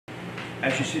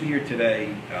As you sit here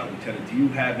today, Lieutenant, do you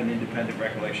have an independent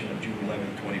recollection of June 11,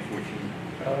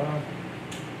 2014?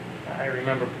 I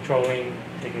remember patrolling,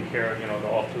 taking care of, you know,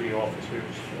 the off-duty officers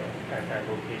at that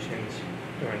locations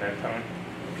during that time.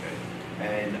 Okay.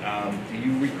 And do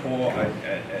you recall,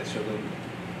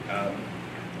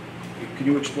 can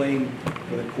you explain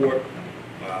for the court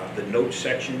the notes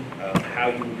section, how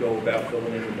you would go about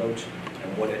filling in the notes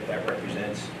and what that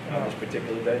represents on this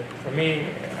particular day? For me,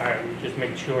 I would just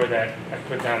make sure that I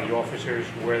put down the officers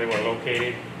where they were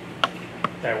located.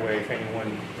 That way, if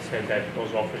anyone said that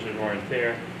those officers weren't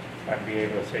there, I'd be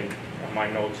able to say on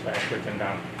my notes that I put them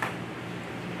down.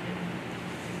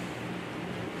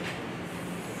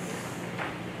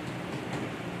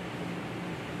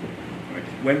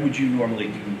 When would you normally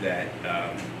do that?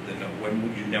 When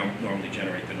would you normally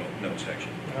generate the note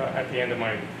section? At the end of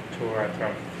my tour, after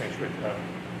I'm finished with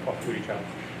off-duty jobs.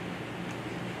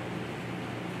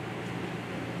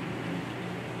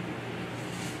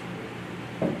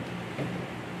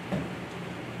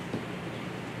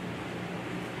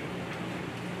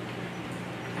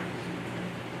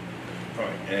 All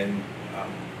right, and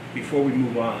before we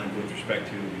move on with respect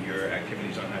to your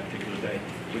activities on that particular day,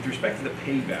 with respect to the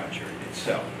pay voucher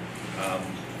itself,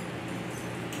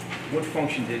 what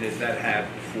function did that have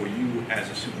for you as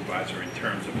a supervisor in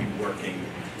terms of you working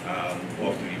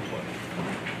off-duty employment?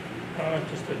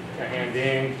 Just to hand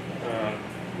in,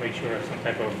 make sure some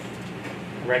type of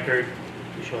record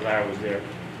to show that I was there.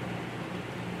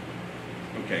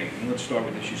 Okay, and let's start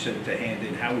with this. You said to hand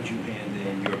in. How would you hand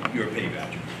in your pay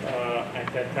voucher?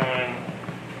 At that time,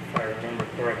 if I remember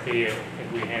correctly, I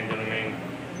think we handed them in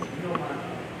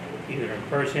either in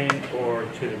person or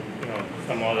to the,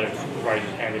 some other supervisors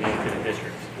handed in to the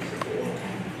districts.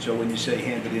 So when you say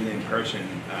handed in person,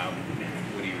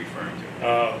 what are you referring to?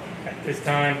 At this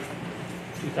time,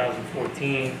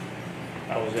 2014,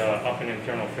 I was up in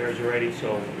internal affairs already,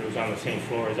 so it was on the same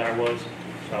floor as I was,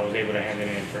 so I was able to hand it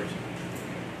in person.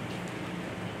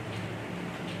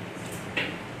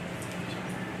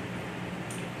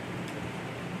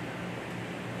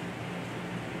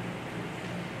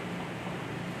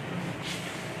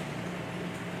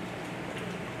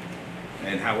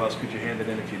 And how else could you hand it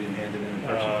in if you didn't hand it in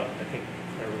person? I think,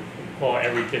 if I recall,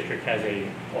 every district has a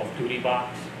off-duty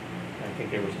box. I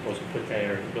think they were supposed to put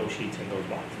those sheets in those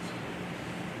boxes.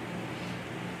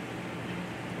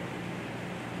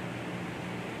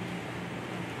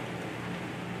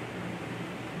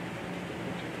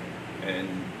 And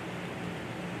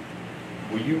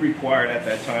were you required at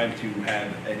that time to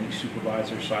have any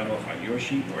supervisor sign off on your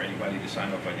sheet or anybody to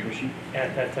sign off on your sheet?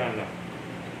 At that time, no.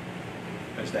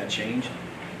 Has that changed?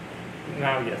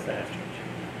 Now, yes, that has changed.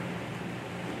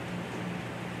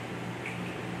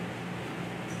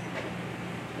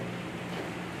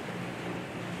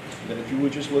 Then if you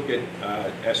would just look at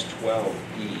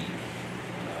S12E,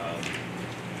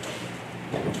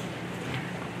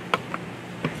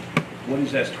 what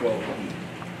is S12E?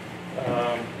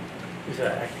 It's an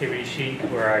activity sheet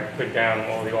where I put down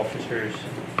all the officers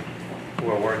who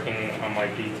are working on my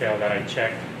detail that I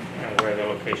checked and where the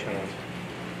location was.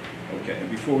 Okay, and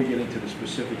before we get into the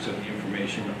specifics of the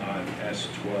information on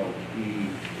S12E,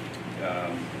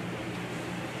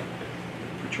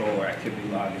 patrol or activity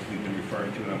log, as we've been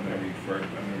referring to, and I'm going to refer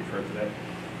to that.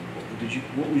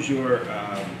 What was your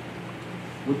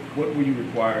what were you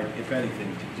required, if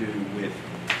anything, to do with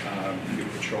your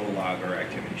patrol log or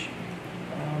activity sheet?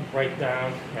 Write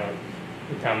down,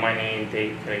 put down my name,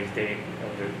 date, today's date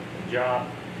of the job.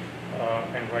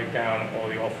 And write down all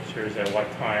the officers at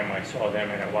what time I saw them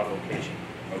and at what location.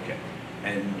 Okay.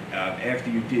 And after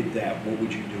you did that, what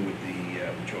would you do with the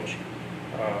patrol sheet?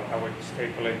 I would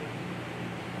staple it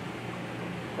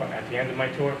at the end of my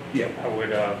tour. Yeah. I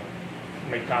would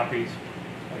make copies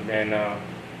and then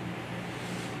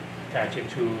attach it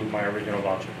to my original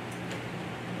voucher.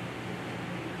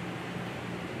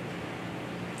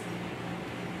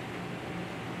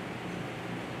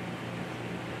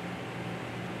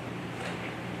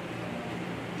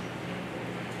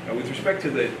 Now, with respect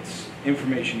to the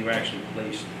information you actually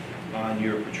placed on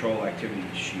your patrol activity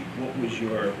sheet, what was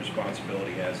your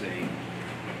responsibility as a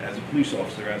police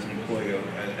officer, as an employee,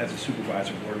 as a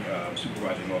supervisor,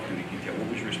 supervising off-duty detail? What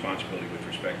was your responsibility with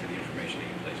respect to the information that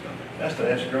you placed on there? That's the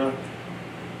answer, John.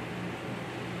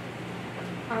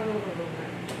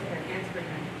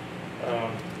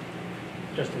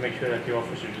 Just to make sure that the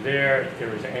officers are there, if there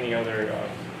was any other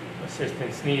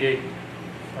assistance needed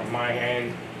from my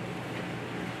end,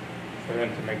 for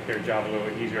them to make their job a little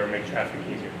easier or make traffic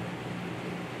easier.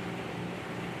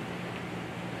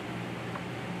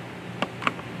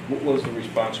 What was the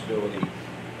responsibility?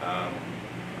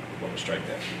 Well, strike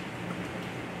that.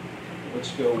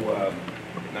 let's go,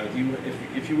 now,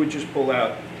 if you would just pull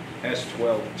out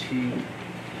S12T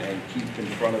and keep in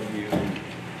front of you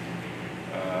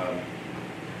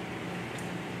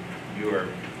your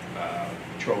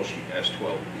control sheet,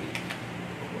 S12B.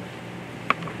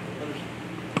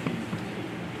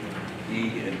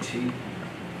 E and T.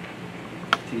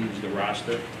 T is the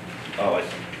roster. Oh, I see.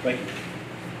 Thank you.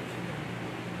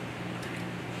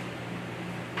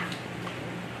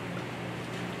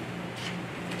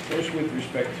 First, with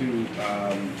respect to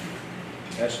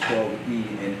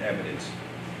S12E in evidence,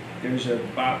 there's a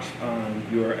box on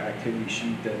your activity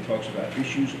sheet that talks about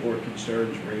issues or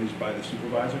concerns raised by the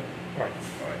supervisor. Right.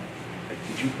 All right.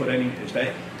 Did you put any, is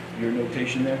that your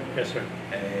notation there? Yes, sir.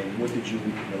 And what did you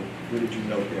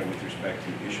note, there with respect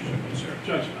to issues or concerns?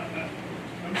 Judge,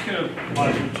 I'm just going to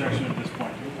lodge an objection at this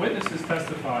point. The witness has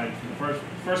testified, the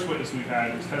first witness we've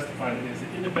had has testified that he has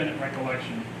an independent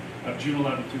recollection of June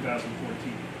 11,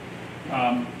 2014.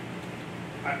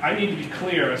 I need to be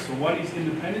clear as to what he's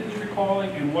independently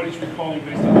recalling and what he's recalling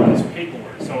based on his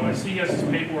paperwork. So I see he has his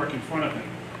paperwork in front of him.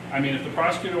 I mean, if the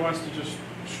prosecutor wants to just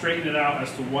straighten it out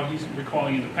as to what he's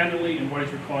recalling independently and what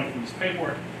he's recalling from his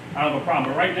paperwork, I don't have a problem.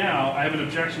 But right now, I have an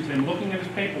objection to him looking at his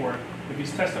paperwork if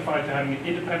he's testified to having an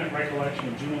independent recollection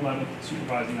of June 11th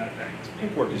supervising that day.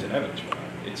 Paperwork is in evidence, Your Honor.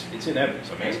 It's in evidence.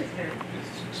 I'm asking.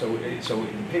 So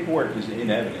the paperwork is in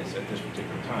evidence at this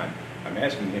particular time. I'm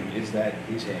asking him, is that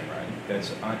his handwriting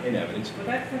that's in evidence? Well,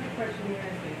 that's not the question you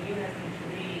asked me. You asked me to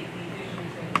read the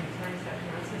issues and concerns section.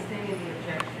 I'm sustaining the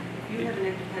objection. If you have an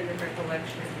independent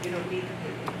recollection, you don't need the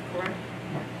paperwork, correct?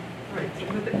 All right, so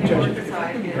put the Judge, paperwork if I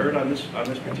aside. can be heard on this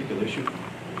particular issue,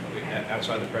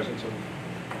 outside the presence of...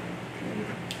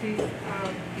 Please,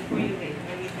 before you leave,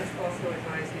 I need to also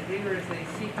advise you, there is a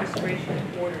sequestration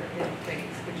order in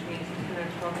place, which means you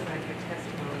cannot talk about your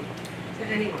testimony to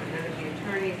anyone, none of the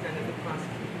attorneys, none of the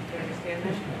prosecutors. Do you understand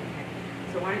that? Okay.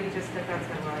 So why don't you just step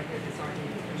outside while I hear this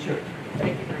argument? Sure.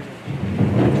 Thank you very much.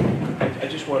 I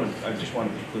just want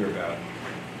to be clear about,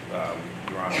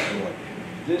 Your Honor,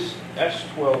 this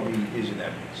S12E is in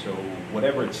evidence, so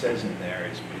whatever it says in there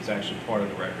is actually part of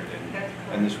the record,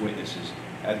 and this witness is,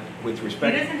 with He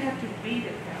respect... doesn't have to read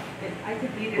it, though. I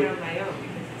could read it on my own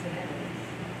because it's in evidence.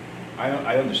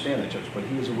 I understand that, Judge, but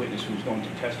he is a witness who's going to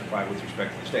testify with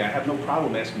respect to this day. I have no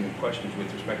problem asking him questions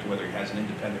with respect to whether he has an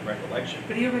independent recollection.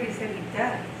 But he already said he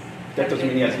does. That doesn't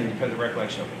mean he has an independent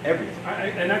recollection of everything.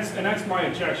 And that's my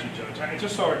objection, Judge. I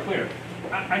just saw it clear.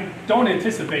 I don't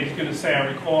anticipate he's going to say, I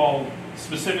recall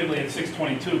specifically at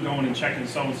 6:22 going and checking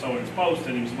so-and-so in his post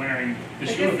and he was wearing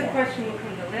this uniform. I guess the question will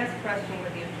come, the last question where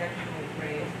the objection was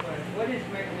raised was, what is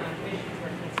written on issues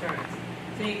or concerns?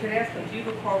 So you could ask him, do you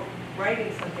recall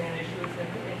writing something on issues and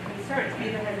concerns? He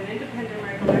either has an independent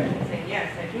recollection saying, yes,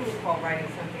 I do recall writing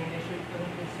something on issues and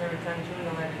concerns on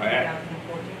June 11,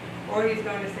 2014, or he's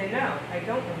going to say, no, I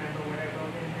don't remember what I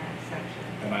wrote in that section.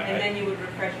 And then you would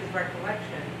refresh his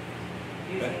recollection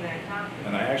using that copy.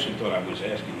 And I actually thought I was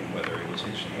asking him whether it was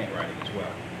his handwriting as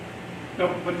well. No,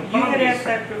 but the You problem had is... asked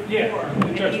that before, Yeah,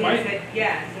 and Judge, he my... said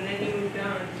yes, and then you moved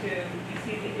on to, you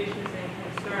see the issues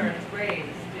and concerns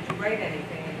raised. Did you write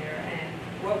anything in there, and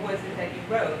what was it that you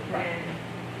wrote? Right. And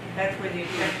that's where the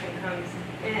objection comes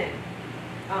in.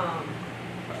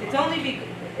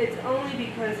 It's only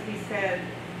because he said,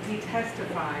 he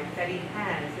testified that he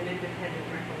has an independent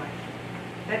recollection.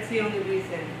 That's the only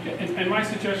reason. And my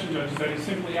suggestion, Judge, is that he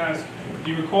simply asks,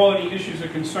 do you recall any issues or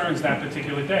concerns that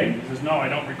particular day? And he says, no, I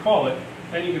don't recall it.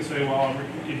 Then you can say, well,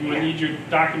 if you need your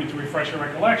document to refresh your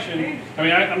recollection, I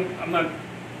mean, I'm not,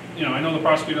 I know the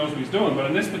prosecutor knows what he's doing, but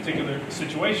in this particular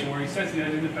situation where he says he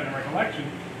has independent recollection,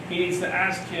 he needs to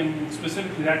ask him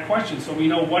specifically that question so we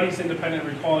know what he's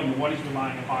independently recalling and what he's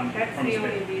relying upon That's from the his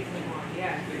only paper. reason why,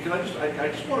 yes. Can I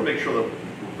just want to make sure that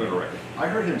we're going to record. I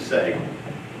heard him say,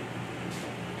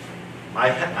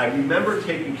 I remember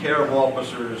taking care of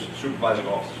officers, supervising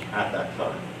officers at that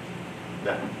time.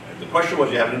 Now, the question was,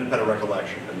 you have an independent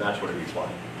recollection, and that's what he replied.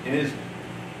 In his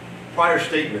prior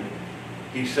statement,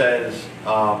 he says,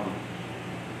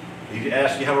 he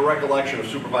asked, you have a recollection of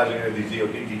supervising any of these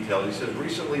DOT details? He says,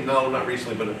 recently, no, not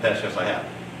recently, but in the past, yes, I have.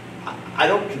 I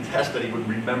don't contest that he would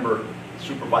remember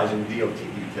supervising DOT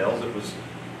details. It was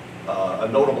a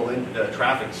notable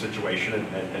traffic situation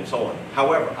and so on.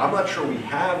 However, I'm not sure we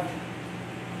have,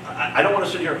 I don't want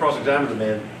to sit here and cross-examine the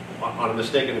man on a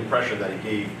mistaken impression that he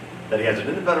gave, that he has an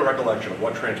independent recollection of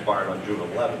what transpired on June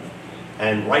 11th.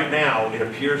 And right now, it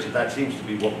appears that seems to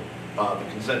be what the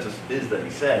consensus is that he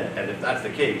said. And if that's the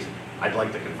case, I'd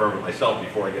like to confirm it myself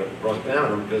before I get up to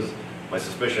cross-examine him, because my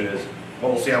suspicion is,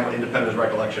 well, we'll see how independent his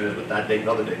recollection is with that date and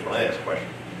other dates when I ask a question.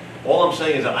 All I'm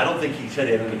saying is that I don't think he said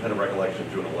he had an independent recollection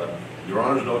of June 11th. Your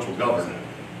Honor's notes will govern it.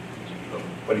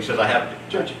 But he says I have,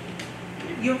 Judge,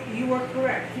 You are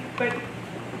correct, but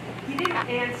he didn't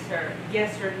answer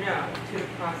yes or no to the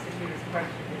prosecutor's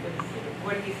question. It was,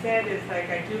 what he said is like,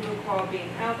 I do recall being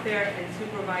out there and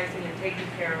supervising and taking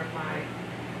care of my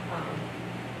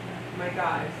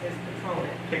guys as patrolmen.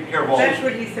 taking care of all That's this.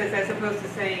 what he says, as opposed to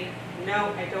saying,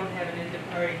 no, I don't have an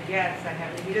or yes, I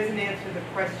have it. He doesn't answer the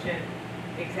question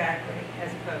exactly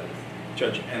as posed.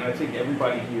 Judge, and I think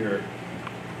everybody here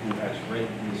who has read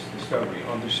this discovery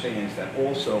understands that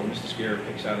also Mr. Scarra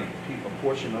picks out a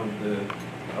portion of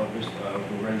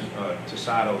Mr. Lorenzo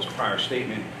Tosado's prior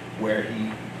statement where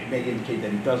he may indicate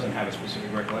that he doesn't have a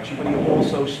specific recollection, but he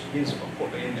also gives,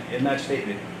 in that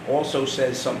statement, also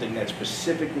says something that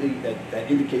specifically,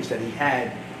 that indicates that he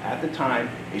had, at the time,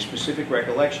 a specific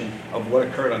recollection of what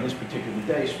occurred on this particular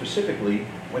day, specifically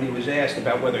when he was asked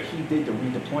about whether he did the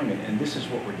redeployment, and this is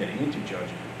what we're getting into, Judge,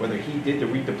 whether he did the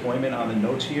redeployment on the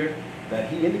notes here, that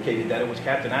he indicated that it was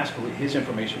Captain Ascolese, his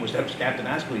information was that it was Captain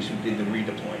Ascolese who did the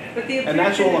redeployment. But the And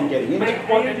that's all I'm getting into.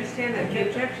 I understand that. The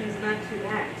objection is not to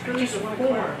that. It's really the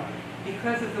form.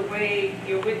 Because of the way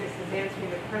your witness is answering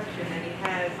the question, that he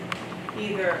has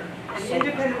either an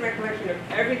independent recollection of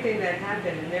everything that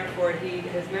happened, and therefore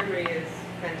his memory is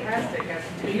fantastic as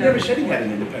to He never said he had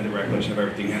an independent recollection of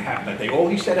everything that happened that day. All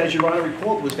he said, as Your Honor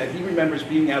recalled, was that he remembers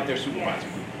being out there supervising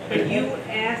people. But you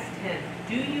asked him,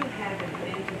 do you have an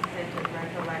independent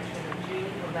recollection of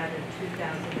June 11,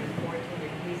 2014?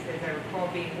 And he says, I recall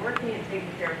being working and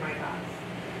taking care of my guys.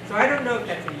 So I don't know if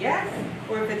that's a yes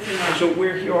or if it's a no. So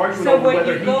we're here arguing So over what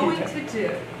whether you're he going did to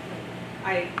do,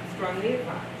 I strongly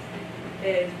advise,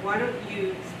 is why don't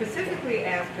you specifically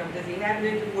ask him, does he have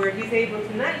where he's able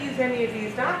to not use any of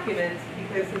these documents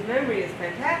because his memory is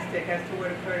fantastic as to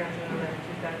what occurred on June 11,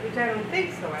 2000, which I don't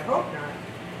think so, I hope not.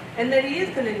 And that he is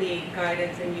going to need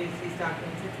guidance and use these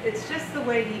documents. It's just the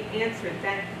way he answered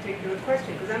that particular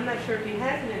question, because I'm not sure if he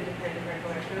has an independent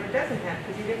recollection or doesn't have,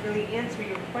 because he didn't really answer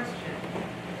your question.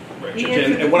 Right, He Judge,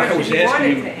 answered the and what I was question he asking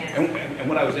wanted him, to answer. and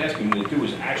what I was asking him to do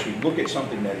is actually look at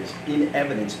something that is in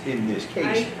evidence in this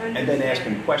case, and then ask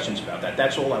him questions about that.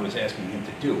 That's all I was asking him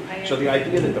to do. So the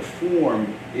idea that the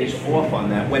form is off on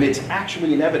that, when it's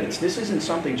actually in evidence, this isn't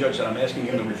something, Judge, that I'm asking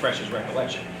him to refresh his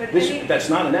recollection. That's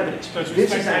not in evidence.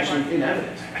 This is actually in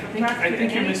evidence. I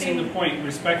think you're missing the point,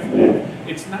 respectfully.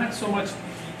 It's not so much,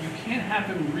 you can't have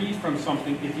him read from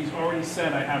something if he's already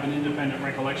said, I have an independent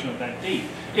recollection of that date.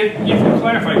 If you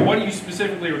clarify, what do you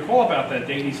specifically recall about that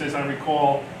date? He says, I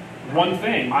recall one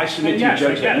thing. I submit to you, Yes,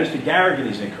 Judge, I that get it. Mr. Garrigan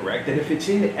is incorrect, that if it's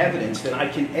in evidence, then I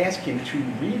can ask him to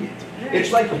read it.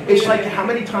 It's like how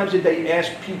many times did they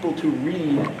ask people to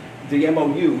read the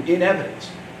MOU in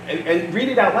evidence? And read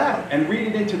it out loud and read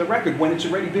it into the record when it's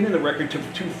already been in the record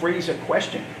to phrase a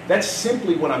question. That's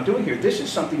simply what I'm doing here. This is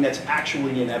something that's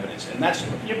actually in evidence, and that's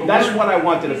what I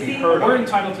wanted to be heard We're of.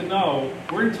 entitled to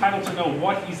know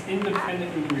what he's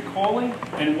independently recalling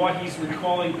and what he's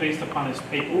recalling based upon his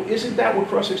paper. Well, isn't that what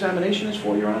cross-examination is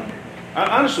for, Your Honor?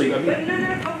 Honestly, I mean...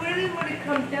 But but really what it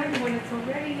comes down to, when it's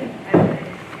already in evidence,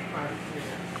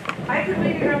 I could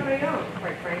read it on my own,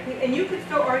 quite frankly, and you could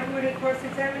still argue it in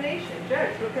cross-examination.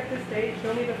 Judge, look at this date,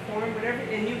 show me the form, whatever,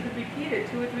 and you could repeat it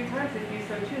 2 or 3 times if you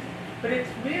so choose. But it's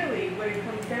really, what it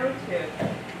comes down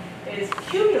to is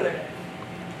cumulative.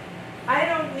 I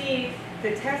don't need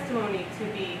the testimony to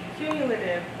be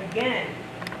cumulative again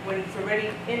when it's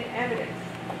already in evidence.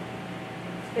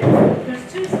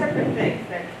 There's 2 separate things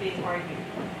that's being argued.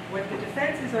 What the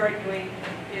defense is arguing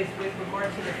is with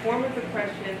regard to the form of the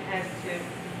question as to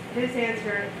his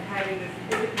answer having this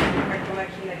independent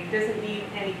recollection that he doesn't need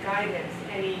any guidance,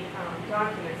 any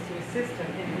documents to assist him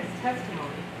in his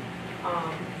testimony,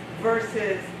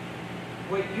 versus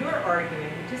what you're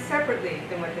arguing, which is separately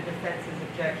than what the defense's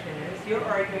objection is. You're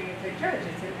arguing with the judge,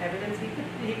 it's in evidence,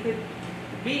 he could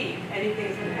read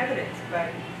anything's in evidence,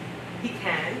 but he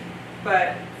can.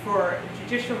 But for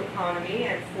judicial economy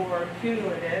and for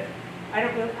cumulative,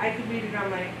 I could read it on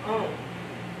my own.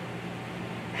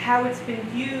 How it's been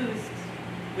used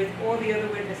with all the other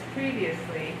witnesses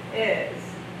previously is,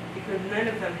 because none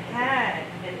of them had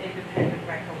an independent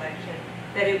recollection,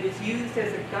 that it was used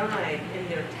as a guide in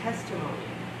their testimony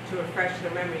to refresh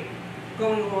their memory,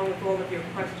 going along with all of your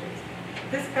questions.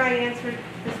 This guy answered,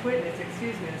 this witness,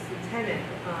 excuse me, this lieutenant,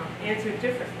 answered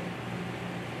differently.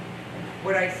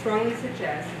 What I strongly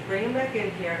suggest is bring him back in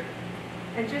here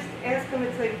and just ask him,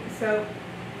 it's like, so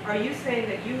are you saying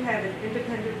that you have an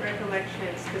independent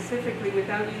recollection specifically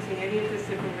without using any of this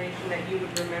information that you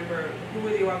would remember? Who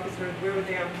were the officers? Where were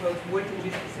they on post? What did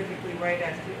you specifically write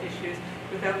as to issues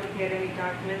without looking at any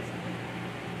documents?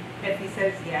 If he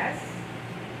says yes,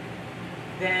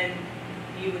 then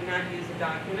you would not use the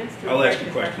documents to I'll ask refresh you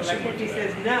his questions recollection. similar If he to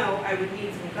that. says no, I would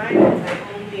need some guidance. I'm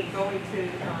only going to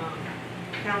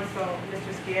counsel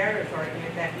Mr. Sciarra's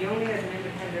argument that he only has an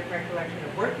independent recollection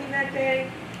of working that day,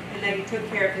 and that he took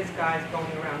care of his guys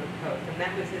going around the post, and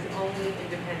that was his only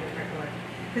independent recollection.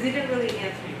 Because he didn't really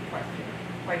answer your question,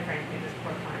 quite frankly, this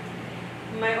poor client.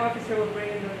 My officer will bring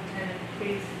in the lieutenant,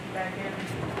 please, back in.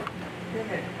 Go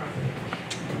ahead, prosecutor.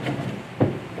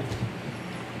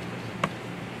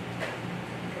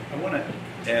 I want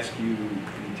to ask you,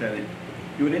 Lieutenant,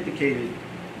 you had indicated,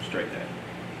 strike that,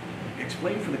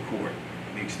 explain for the court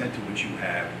the extent to which you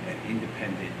have an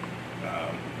independent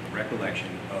recollection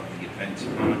of the events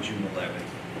on June 11th,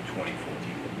 2014.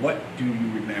 What do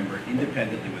you remember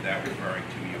independently without referring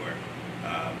to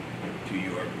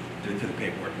the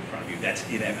paperwork in front of you? That's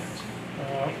in evidence.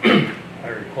 I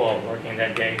recall working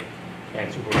that day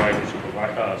and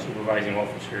supervising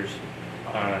officers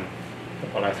on the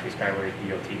Pulaski Skyway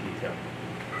DOT detail.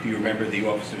 Do you remember the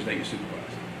officers that you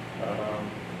supervised?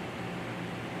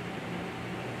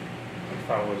 If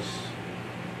I was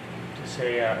to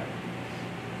say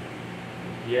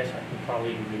yes, I can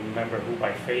probably remember who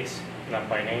by face, not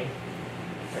by name.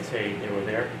 I say they were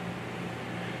there.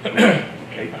 Okay.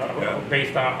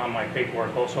 Based on my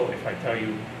paperwork also, if I tell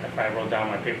you, if I wrote down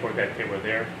my paperwork that they were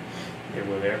there, they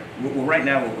were there. Well, right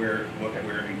now, what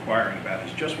we're inquiring about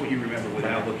is just what you remember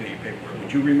without looking at your paperwork.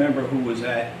 Would you remember who was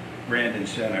at Brandon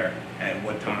Center and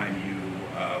what time you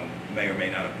may or may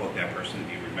not have booked that person?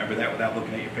 Do you remember that without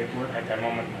looking at your paperwork? At that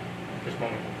moment, at this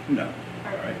moment. No.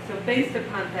 All right, so based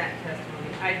upon that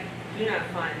testimony, I do not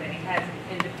find that he has an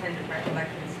independent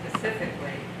recollection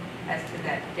specifically as to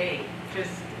that date,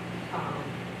 just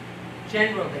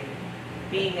generally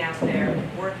being out there,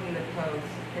 working the post,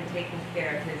 and taking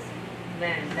care of his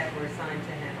men that were assigned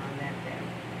to him on that day.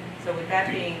 So with that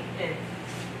being,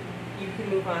 you can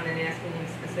move on and asking him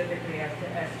specifically as to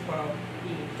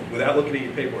S12E. Without looking at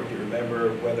your paperwork, do you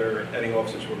remember whether any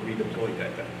officers were redeployed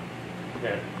that day?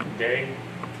 That day,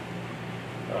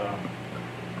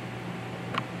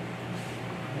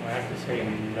 I have to say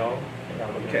no.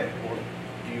 without looking at Okay. the paperwork.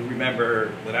 Do you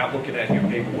remember, without looking at your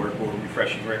paperwork or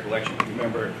refreshing recollection, do you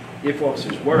remember if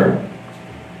officers were,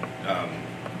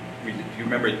 do you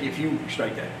remember if you,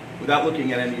 strike that, without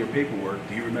looking at any of your paperwork,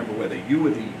 do you remember whether you were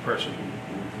the person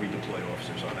who redeployed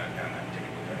officers on that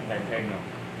particular day? That day, no.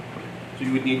 So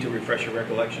you would need to refresh your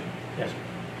recollection. Yes, sir.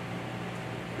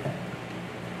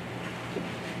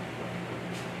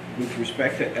 With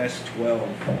respect to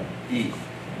S12E,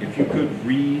 if you could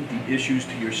read the issues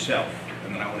to yourself,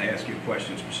 and then I want to ask you a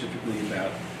question specifically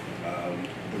about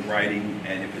the writing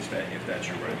and if that's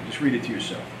your writing. Just read it to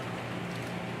yourself.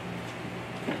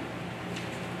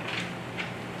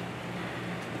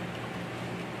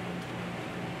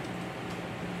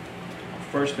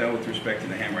 First, now with respect to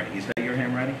the handwriting, is that your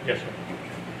handwriting? Yes, sir. Okay.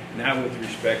 Now with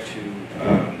respect to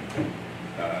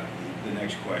the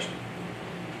next question.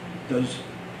 Does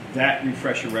that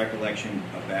refresh your recollection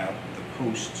about the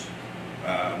posts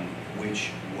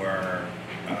which were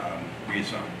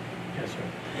reassigned? Yes, sir.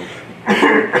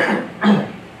 Okay.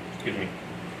 Excuse me.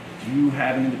 Do you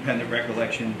have an independent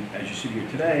recollection, as you sit here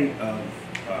today, of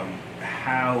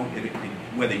how,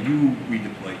 whether you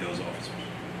redeployed those officers?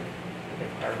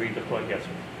 If I redeployed, yes,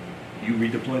 sir. You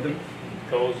redeployed them?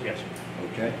 Those, yes, sir.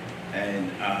 Okay.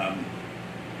 And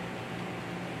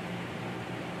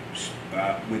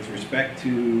with respect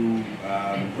to,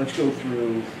 let's go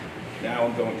through, now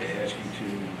I'm going to ask you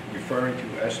to, referring to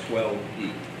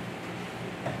S12E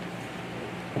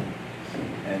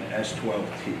and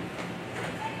S12T.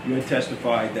 You had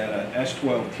testified that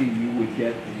S12T, you would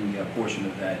get the portion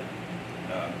of that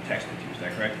text to you, is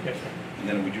that correct? Yes, sir. And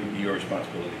then it would be your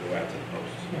responsibility to go out to the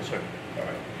posts. Yes, sir. All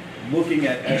right. Looking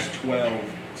at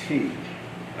S12T,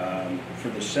 for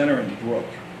the Center and Brook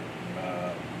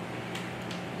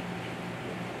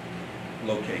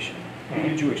location, who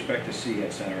did you expect to see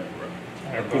at Center and Brook,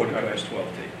 according to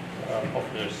S12T?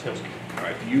 Officer Silsky. All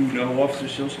right. Do you know Officer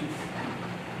Silsky?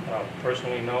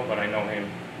 Personally, no, but I know him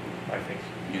by face.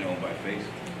 You know him by face?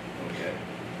 Okay.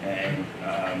 And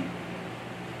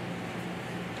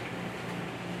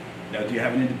now, do you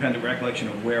have an independent recollection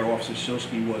of where Officer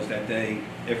Silsky was that day,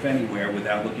 if anywhere,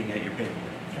 without looking at your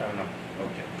paperwork? I don't know.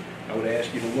 Okay. I would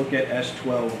ask you to look at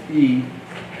S12E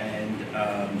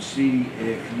and see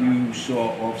if you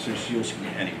saw Officer Silsky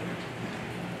anywhere.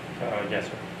 Yes,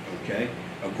 sir. Okay?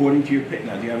 According to your,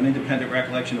 now, do you have an independent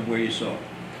recollection of where you saw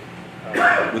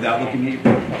him? Without looking at your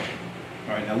paperwork?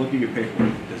 All right, now look at your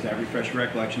paperwork. Does that refresh your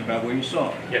recollection about where you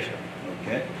saw him? Yes, sir.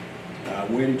 Okay.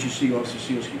 Where did you see Officer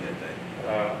Silsky that day?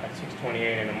 At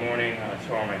 6:28 in the morning, I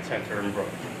saw him at Center and Brook.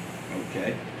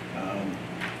 Okay.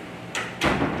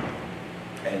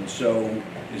 And so,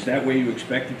 is that where you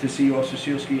expected to see Officer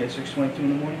Sealski at 6:22 in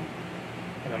the morning?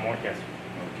 In the morning, yes.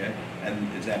 Okay.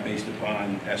 And is that based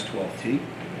upon S12T?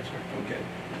 Yes, sir. Okay.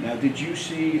 Now, did you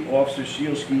see Officer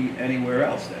Sealski anywhere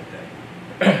else that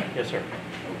day? Yes, sir.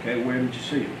 Okay, where did you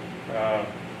see him? I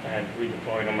had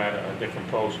redeployed him at a different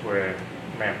post where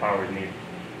manpower is needed.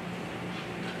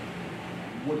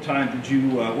 What time did you,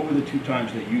 what were the 2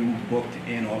 times that you booked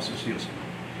in Officer Sealski?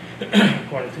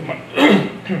 According to my,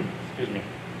 excuse me,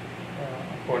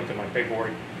 according to my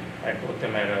paperwork, I booked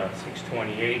him at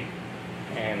 6:28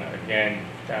 and again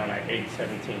down at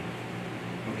 8:17.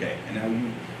 Okay, and now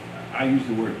I used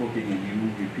the word booking and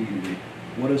you repeated it.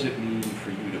 What does it mean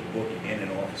for you to book in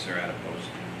an officer at a post?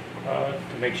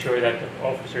 To make sure that the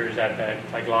officer is at that,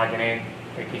 like logging in,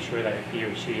 making sure that he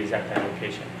or she is at that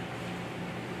location.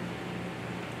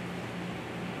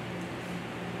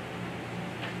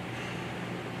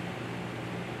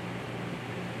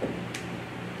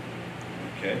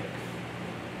 Okay.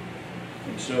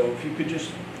 And so if you could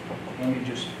just, let me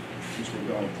just, since we're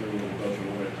going through, we'll go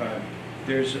through one at a time.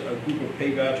 There's a group of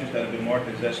pay vouchers that have been marked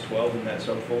as S12 in that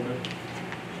subfolder,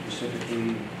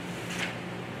 specifically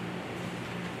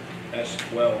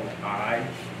S12I.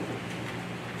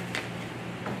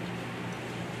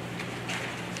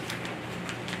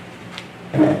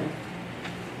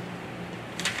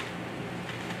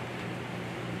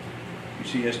 You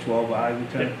see S12I,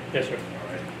 Lieutenant? Yes, sir. All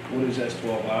right. What is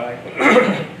S12I?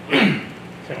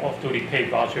 It's an off-duty pay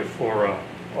voucher for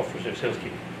Officer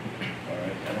Sealski. All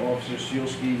right. And Officer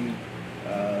Sealski,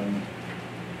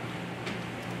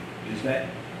 is that,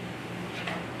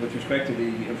 with respect to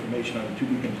the information on the to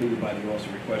be completed by the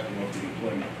officer requesting off-duty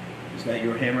employment, is that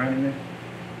your handwriting there?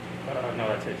 No,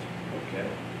 that's it. Okay.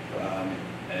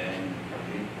 And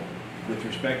with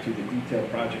respect to the detailed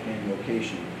project name and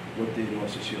location, what did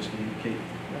Officer Sealski indicate?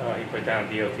 He put down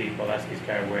DOT, Pulaski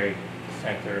Skyway,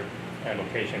 Center, and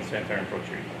location Center and Brook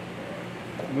Street.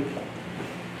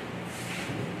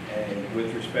 And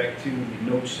with respect to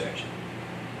the notes section,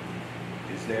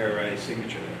 is there a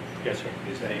signature there? Yes, sir.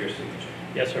 Is that your signature?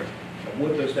 Yes, sir. Now,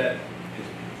 what does that,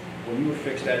 when you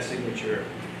affix that signature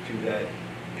to that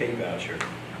pay voucher,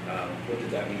 what did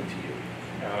that mean to you?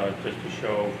 Just to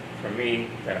show for me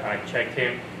that I checked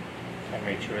him and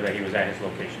made sure that he was at his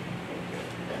location.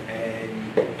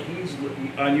 And he's,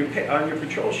 on your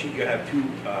patrol sheet, you have two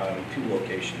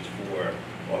locations for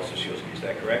Officer Sealski, is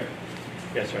that correct?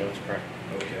 Yes, sir, that's correct.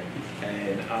 Okay.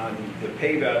 And on the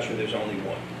pay voucher, there's only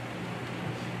one.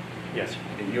 Yes.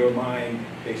 In your mind,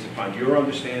 based upon your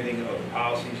understanding of the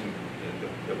policies and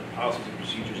the policies and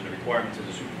procedures and the requirements as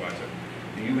a supervisor,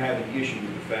 do you have an issue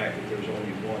with the fact that there's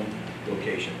only one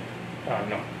location?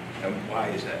 No. And why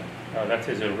is that? That's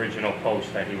his original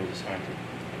post that he was assigned to.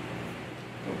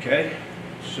 Okay,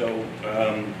 so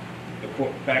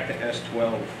back to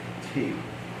S12T.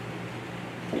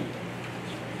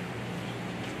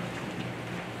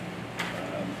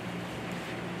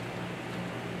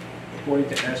 According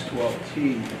to S12T,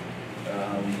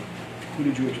 who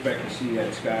did you expect to see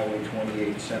at Skyway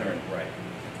 28 Center and Bright?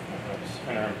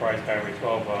 Center and Bright, Skyway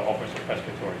 12, Officer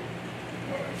Pescatore.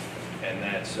 All right. And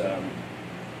that's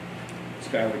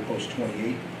Skyway Post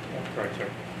 28? That's correct, sir.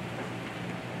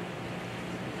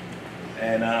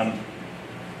 And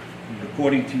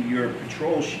according to your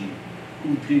patrol sheet,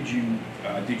 who did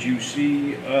you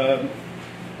see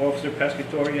Officer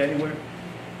Pescatore anywhere?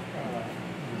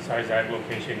 Besides that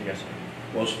location, yes, sir.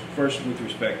 Well, first with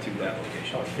respect to that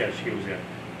location. Oh, yes, she was there.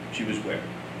 She was where?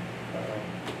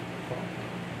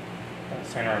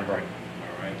 Center and Bright.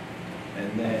 All right.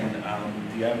 And then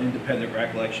do you have an independent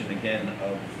recollection again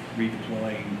of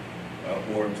redeploying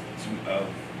or of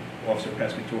Officer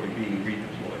Pescatore being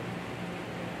redeployed?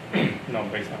 No,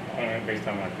 only based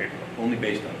on my paperwork. Only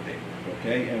based on the paperwork,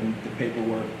 okay? And the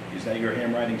paperwork, is that your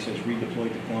handwriting says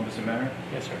redeployed to Columbus and Mara?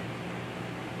 Yes, sir.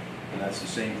 And that's the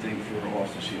same thing for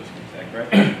Officer Sealski, is that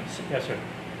correct? Yes, sir.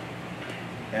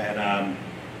 And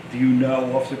do you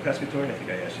know Officer Pescatore? I think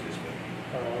I asked you this, but.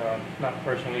 Not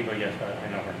personally, but yes, I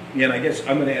know her. Yeah, and I guess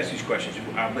I'm going to ask these questions.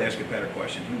 I'll ask a better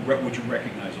question. Would you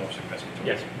recognize Officer Pescatore?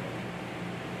 Yes, sir.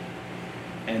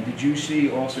 And did you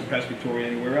see Officer Pescatore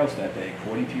anywhere else that day,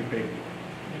 according to your paperwork?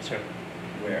 Yes, sir.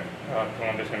 Where?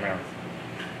 Columbus and Mara.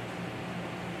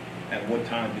 At what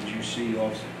time did you see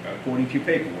Officer, according to your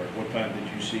paperwork, what time did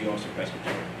you see Officer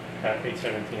Pescatore? At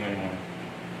 8:17 in the morning.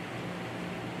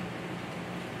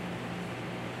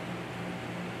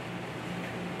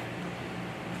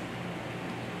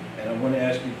 And I want to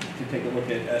ask you to take a look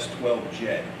at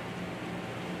S12J.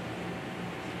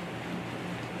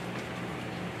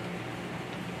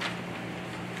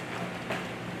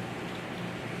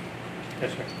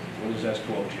 Yes, sir. What is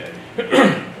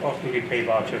S12J? Off-duty pay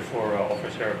voucher for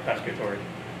Officer Pescatori.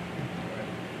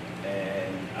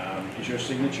 And is your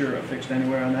signature affixed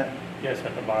anywhere on that? Yes,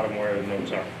 at the bottom where the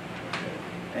notes are.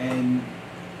 And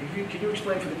can you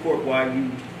explain for the court why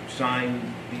you signed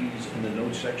these in the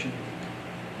notes section?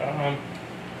 That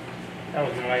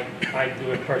was I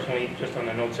do it personally just on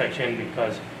the note section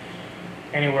because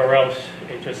anywhere else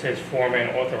it just says foreman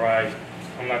authorized.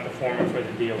 I'm not the foreman for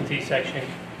the DOT section,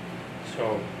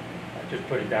 so I just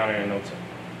put it down in the notes.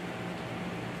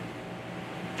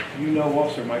 You know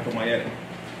Officer Michael Maietti?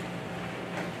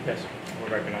 Yes, I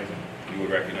would recognize him. You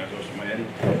would recognize Officer Maietti?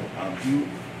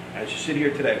 As you sit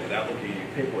here today, without looking at your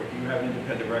paperwork, do you have an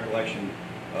independent recollection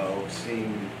of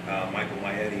seeing Michael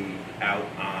Maietti out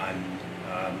on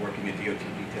working a DOT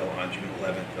detail on June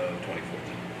 11th of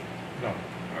 2014? No. All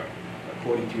right.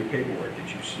 According to your paperwork, did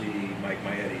you see Mike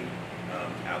Maietti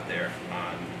out there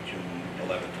on June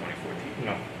 11th, 2014?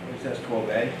 No. What is that,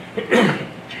 12A?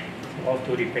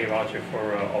 Off-duty pay voucher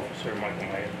for Officer Michael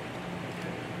Maietti.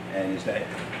 And is that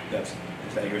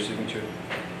your signature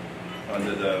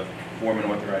under the foreman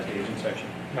authorized agent section?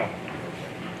 No.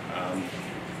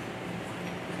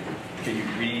 Can you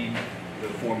read the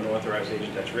foreman authorized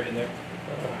agent that's written there?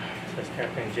 It says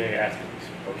Captain J. Ascolese.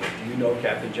 Okay. Do you know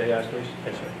Captain J. Ascolese?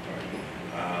 Yes, sir.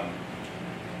 All right.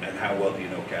 And how well do you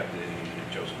know Captain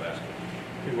Joseph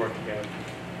Ascolese? We work together.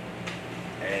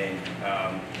 And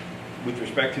with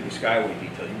respect to the Skyway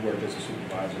detail, you worked as a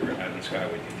supervisor at the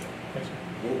Skyway detail. Yes, sir.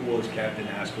 What was Captain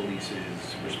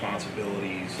Ascolese's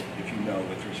responsibilities, if you know,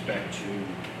 with respect to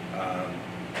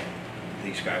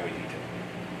the Skyway detail?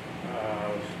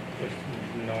 Just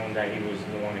knowing that he was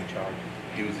the one in charge.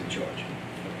 He was in charge.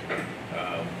 Okay.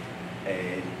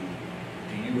 And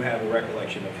do you have a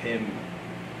recollection of him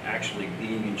actually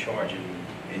being in charge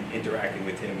and interacting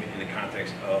with him in the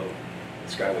context of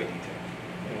the Skyway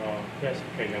detail? Yes,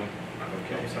 occasionally.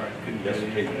 Okay. I'm sorry, couldn't Yes, hear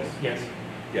you. occasionally. Yes.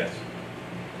 Yes.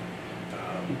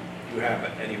 Do you have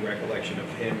any recollection of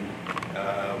him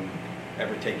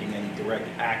ever taking any direct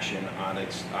action on a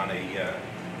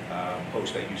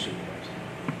post that you supervised?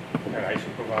 I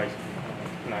supervise,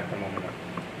 not at the moment.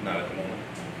 Not at the moment.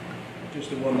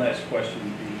 Just one last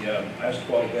question. The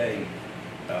S12A,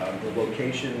 the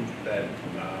location that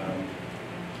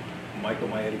Michael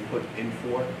Maietti put in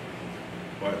for,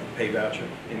 or the pay voucher,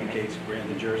 indicates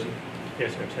Brandon, Jersey,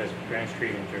 Yes, sir. It says Grand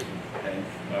Street in Jersey. and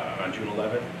on June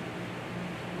 11th,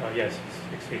 Yes,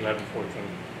 6/11/14.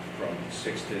 from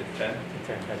 6 to 10.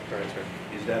 That's correct, sir.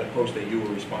 Is that a post that you were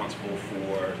responsible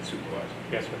for supervising?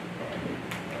 Yes, sir.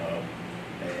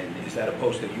 And is that a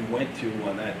post that you went to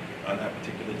on that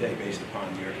particular day based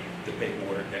upon the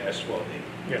paperwork at S12B?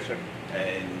 Yes, sir.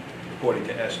 And according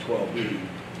to S12B,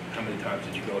 how many times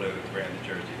did you go to Brandon,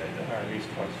 Jersey that day? At least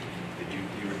twice. Do you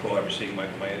recall ever seeing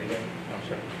Michael Maietti there? No,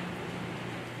 sir.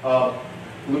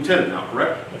 Lieutenant now,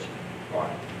 correct? Yes, sir. All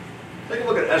right. Take a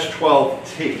look at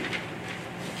S12T.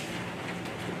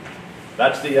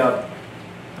 That's the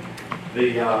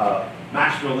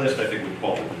master list, I think we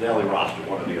call it, the daily roster,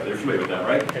 one or the other. You're familiar with that,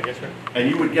 right? Yes, sir. And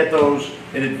you would get those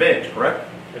in advance, correct?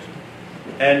 Yes, sir.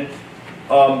 And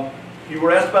you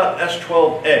were asked about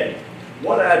S12A.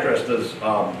 What address does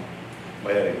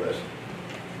Maietti list?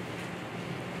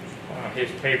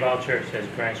 His pay voucher says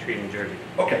Grand Street in Jersey.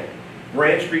 Okay,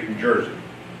 Grand Street in Jersey.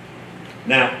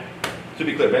 Now, to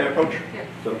be clear, may I approach? Yes.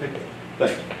 Is that okay?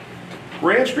 Thanks.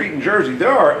 Grand Street in Jersey,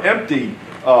 there are empty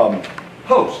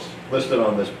posts listed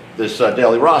on this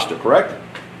daily roster, correct?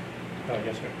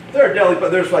 Yes, sir. There are daily,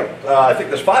 but there's like, I think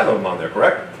there's 5 of them on there,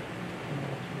 correct?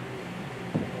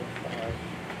 5,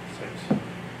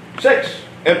 6. 6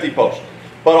 empty posts.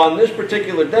 But on this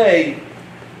particular day,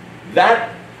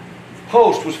 that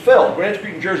post was filled. Grand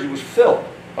Street in Jersey was filled,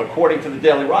 according to the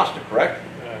daily roster, correct?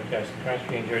 Yes, Grand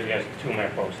Street in Jersey has 2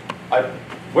 man posts.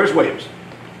 Where's Williams?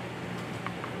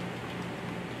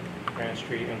 Grand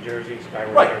Street in Jersey,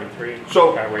 Skyway Right. 33,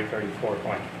 So- Skyway 34,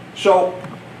 Klein. So,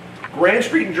 Grand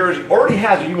Street in Jersey already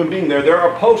has a human being there. There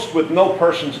are posts with no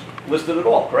persons listed at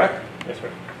all, correct? Yes, sir.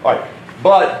 All right.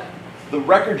 But the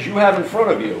records you have in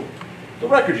front of you,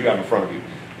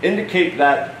 indicate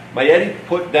that Maietti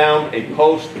put down a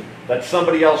post that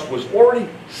somebody else was already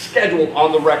scheduled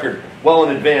on the record well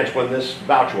in advance when this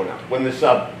voucher went out, when this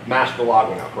master log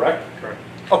went out, correct? Correct.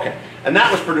 Okay. And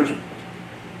that was produced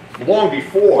long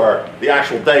before the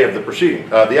actual day of the proceeding,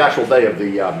 the actual day of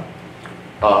the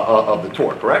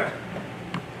tour, correct?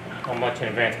 How much in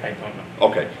advance, I don't know.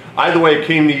 Okay. Either way, it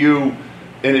came to you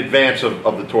in advance of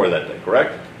the tour that day,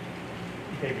 correct?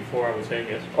 The day before, I would say,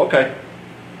 yes. Okay.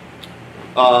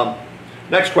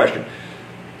 Next question.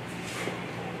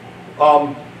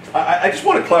 I just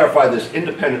want to clarify this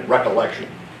independent recollection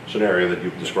scenario that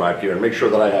you've described here and make sure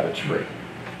that I have it straight.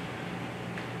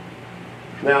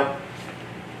 Now,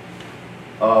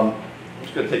 I'm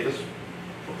just going to take this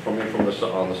from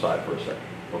on the side for a second,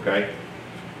 okay?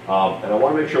 And I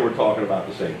want to make sure we're talking about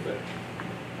the same thing.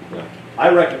 Now, I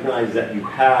recognize that you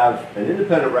have an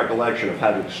independent recollection of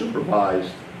having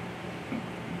supervised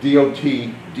DOT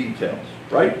details,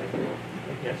 right?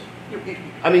 Yes.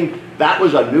 I mean, that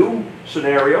was a new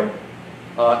scenario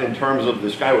in terms of the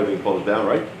Skyway being closed down,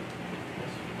 right?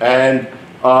 And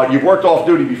you've worked off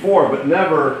duty before, but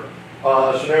never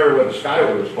a scenario where the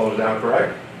Skyway was closed down,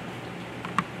 correct?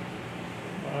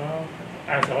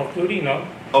 As off duty, no.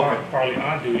 Okay. Probably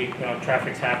on duty, you know,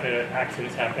 traffic's happen,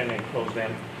 accidents happen, and close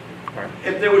them. Right.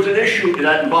 If there was an issue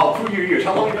that involved through your years,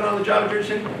 how long have you been on the job in Jersey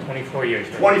City? 24 years.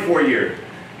 Sir. 24 years.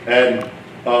 And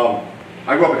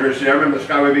I grew up in Jersey City. I remember the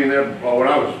Skyway being there when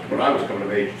I was coming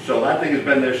of age. So that thing has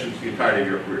been there since the entirety of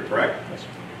your career, correct? Yes, sir.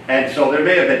 And so there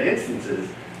may have been instances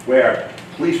where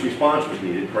police response was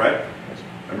needed, correct? Yes,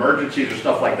 sir. Emergencies or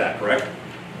stuff like that, correct?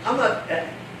 I'm not.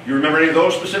 You remember any of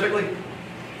those specifically?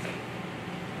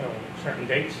 Certain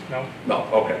dates? No. No.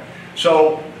 Okay.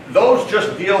 So those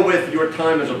just deal with your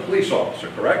time as a police officer,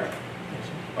 correct? Yes,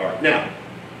 sir. All right. Now,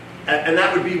 and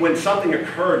that would be when something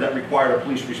occurred that required a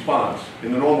police response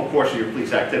in the normal course of your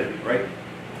police activity, right?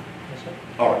 Yes, sir.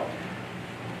 All right.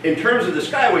 In terms of the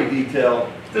Skyway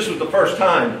detail, this was the first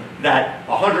time that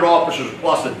 100 officers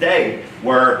plus a day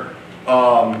were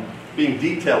being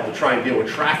detailed to try and deal with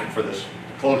traffic for this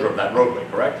closure of that roadway,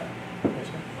 correct? Yes,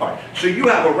 sir. All right. So you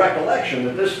have a recollection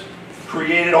that this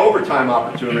created overtime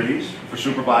opportunities for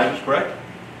supervisors, correct?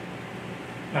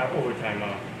 Not overtime,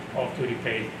 off-duty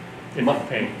pay, different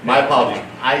pay. My apologies.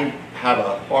 I have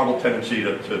a horrible tendency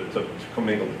to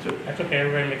commingle the two. That's okay,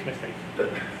 everybody makes mistakes.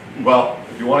 Well,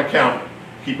 if you want to count,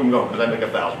 keep them going, because I make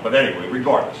 1,000. But anyway,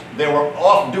 regardless, there were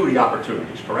off-duty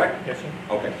opportunities, correct? Yes, sir.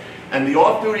 Okay. And the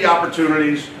off-duty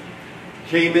opportunities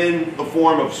came in the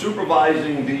form of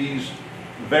supervising these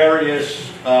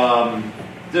various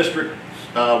districts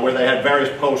where they had various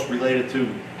posts related to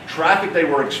traffic they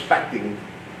were expecting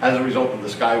as a result of the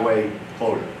Skyway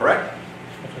closure, correct?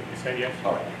 That's what you said, yes.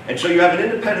 All right. And so you have an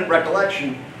independent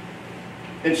recollection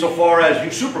insofar as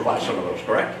you supervise some of those,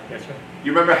 correct? Yes, sir.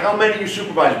 You remember how many you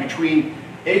supervised between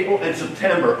April and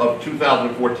September of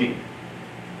 2014?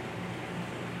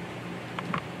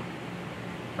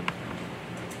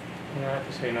 I have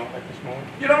to say no at this moment.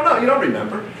 You don't know. You don't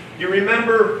remember. You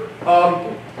remember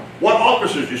what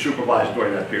officers you supervised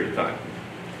during that period of time? At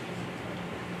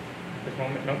this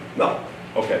moment, no. No.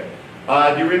 Okay.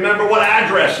 Do you remember what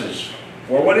addresses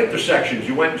or what intersections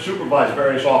you went and supervised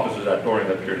various officers at during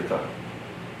that period of time?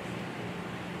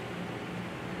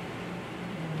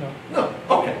 No. No.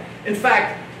 Okay. In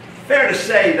fact, fair to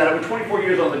say that over 24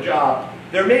 years on the job,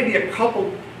 there may be a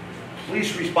couple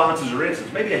police responses or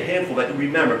incidents, maybe a handful that you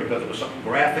remember because it was something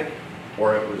graphic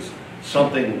or it was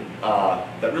something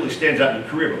that really stands out in your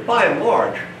career. But by and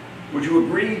large, would you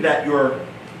agree that your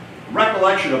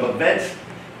recollection of events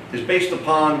is based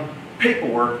upon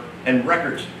paperwork and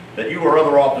records that you or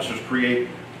other officers create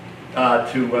in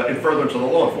furtherance of the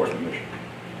law enforcement mission?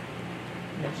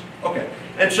 Yes. Okay.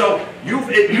 And so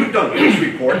you've done police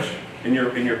reports in your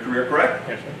career, correct?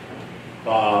 Yes,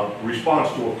 sir. Response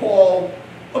to a call,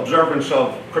 observance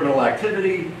of criminal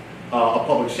activity, a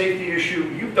public safety issue.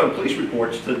 You've done police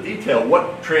reports to detail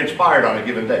what transpired on a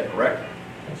given day, correct?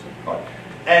 Yes, sir. All right.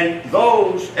 And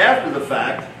those, after the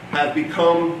fact, have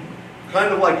become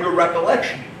kind of like your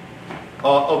recollection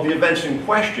of the events in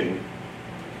question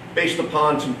based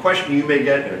upon some questioning you may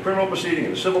get in a criminal proceeding,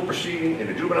 in a civil proceeding, in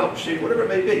a juvenile proceeding, whatever it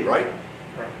may be, right?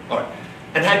 Correct. All right.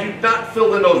 And had you not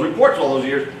filled in those reports all those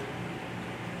years,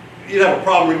 you'd have a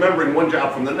problem remembering one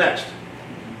job from the next,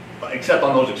 except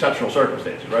on those exceptional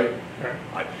circumstances, right? Correct.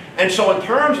 All right. And so in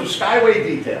terms of Skyway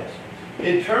details,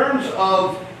 in terms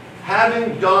of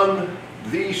having done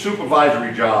these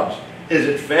supervisory jobs, is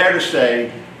it fair to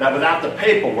say that without the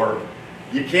paperwork,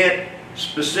 you can't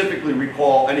specifically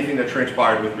recall anything that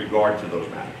transpired with regard to those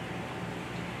matters?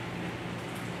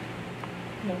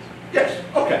 Yes. Yes,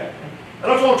 okay. And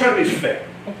that's all I'm trying to be is fair.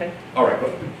 Okay. All right,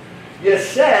 good. You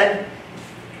said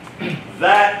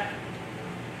that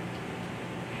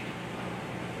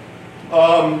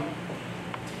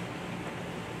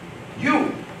you,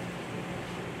 and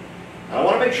I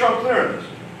want to make sure I'm clear on this,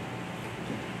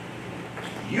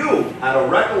 you had a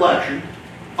recollection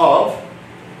of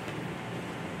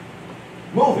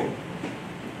moving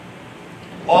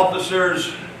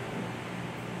officers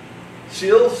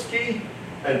Sealski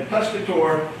and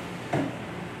Pescator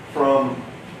from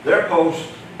their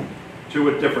post to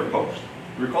a different post.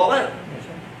 You recall that? Yes, sir.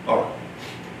 All right.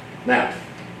 Now,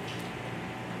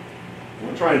 I'm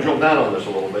going to try and drill down on this a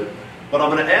little bit, but I'm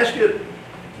going to ask you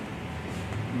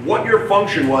what your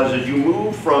function was as you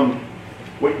moved from,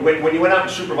 when you went out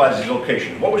and supervised these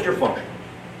locations, what was your function?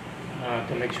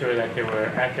 To make sure that they were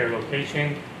at their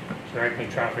location, directing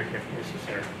traffic if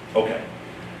necessary. Okay.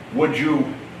 Would you,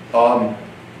 when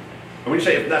you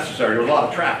say if necessary, there was a lot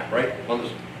of traffic, right, on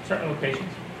this? Certain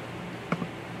locations,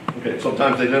 Okay,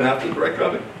 sometimes they didn't have to direct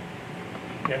traffic?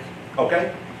 yes.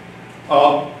 Okay.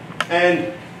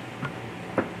 And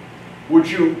would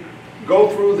you go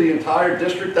through the entire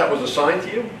district that was assigned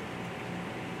to you?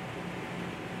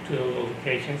 To those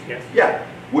locations, yes. Yeah.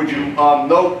 Would you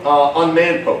note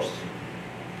unmanned posts?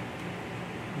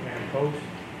 Man post.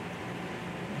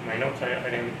 My notes, I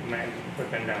didn't put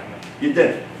them down. No. You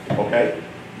didn't. Okay.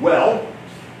 Well,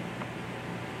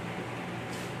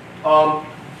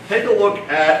 take a look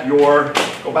at your,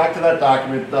 go back to that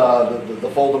document, the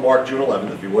folder marked June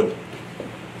 11th, if you would.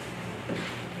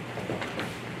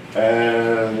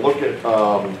 And look at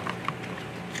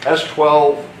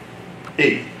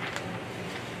S12E.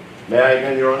 May I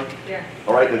again, Your Honor? Yeah.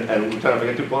 All right, and Lieutenant, if I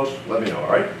get too close, let me know,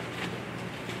 all right?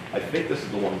 I think this is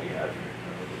the one we had.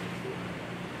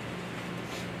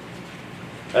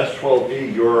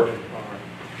 S12E, your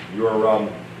Activity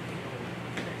log?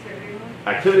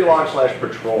 activity log /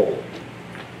 patrol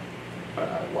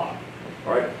log,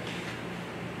 all right?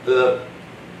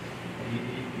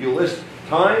 You list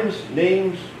times,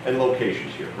 names, and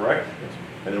locations here, correct? Yes,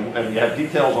 sir. And you have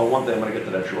details on one thing, I'm going to get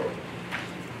to that shortly.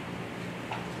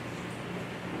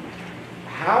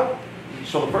 How,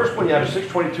 so the first one, you have a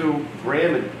 622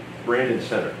 Brandon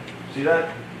Center. See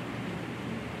that?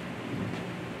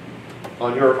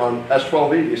 On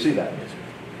S12E, do you see that? Yes, sir.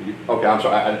 Okay, I'm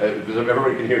sorry, because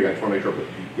everybody can hear you, I just want to make sure.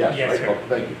 Yes, Yes, right? sir. Okay,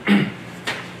 thank you.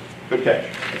 Good catch.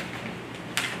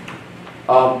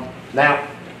 Now,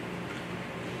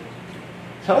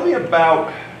 tell me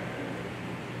about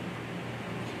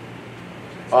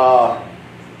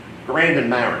Grand and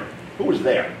Marin. Who was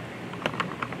there?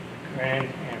 Grand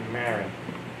and Marin.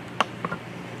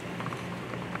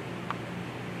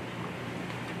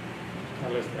 I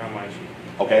listed on my sheet.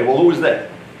 Okay, well, who was there?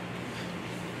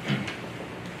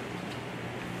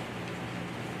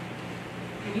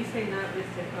 When you say not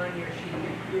listed on your sheet,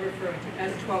 you're referring to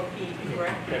S12E,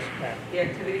 correct? Yes, ma'am. The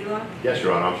activity log? Yes,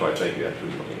 Your Honor, I'm sorry, thank you, that's what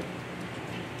I was looking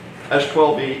at.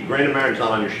 S12E, Grand and Marin's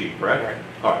not on your sheet, correct? Right.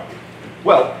 All right.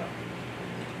 Well,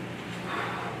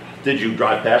 did you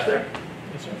drive past there?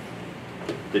 Yes, sir.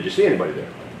 Did you see anybody there?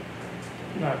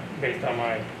 Not based on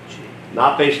my sheet.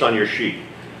 Not based on your sheet.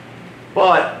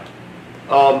 But,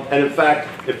 and in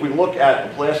fact, if we look at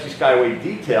the Pulaski Skyway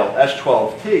detail,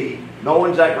 S12T, no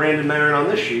one's at Grand and Marin on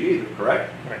this sheet either,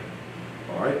 correct? Right.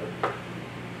 All right.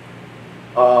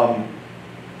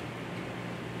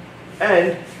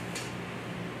 And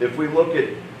if we look at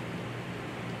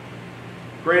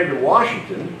Grand and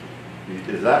Washington,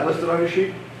 is that listed on your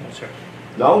sheet? No, sir.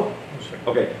 No? No, sir.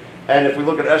 Okay. And if we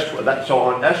look at so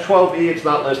on S12E, it's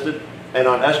not listed, and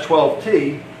on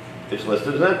S12T, it's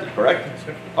listed as empty, correct? Yes,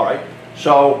 sir. All right.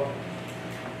 So,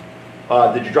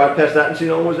 did you drive past that and see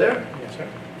no one was there? Yes, sir.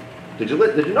 Did you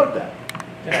note that?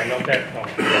 Did I note that? No.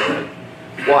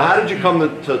 Well, how did you come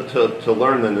to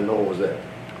learn then that no one was there?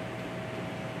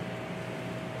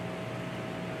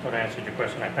 Thought I answered your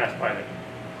question. I passed by there.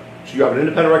 So you have an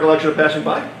independent recollection of passing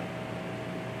by?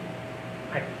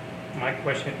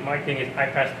 My thing is, I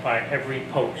passed by every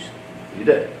post. You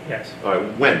did. Yes. All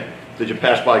right. When did you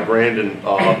pass by Grand and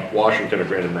Washington or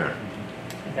Grand and Marin?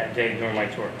 That day during my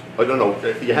tour. Oh, no.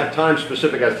 You have time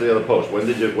specific as to the other posts. When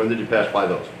did you pass by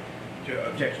those?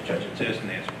 Objection, Judge, it's asked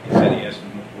and answered. He said he asked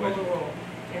him Call what. the roll.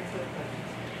 Answer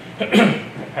the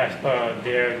question. I passed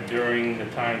there during the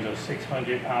times of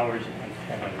 600 hours and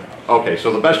 1000 hours. Okay,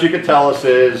 so the best you could tell us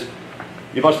is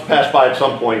you must have passed by at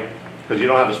some point because you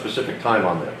don't have a specific time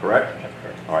on there, correct? That's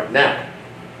correct. All right, now,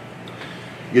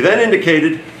 you then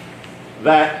indicated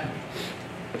that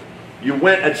you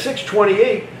went at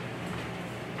 6:28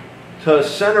 to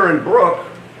Center and Brook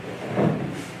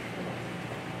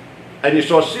and you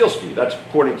saw Sealski. That's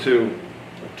according to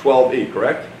 12E,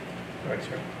 correct? Correct,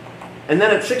 sir. And then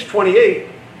at 6:28,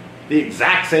 the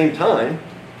exact same time,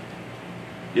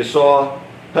 you saw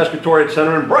Pescatory at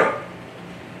Center and Bright.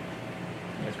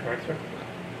 That's correct, sir.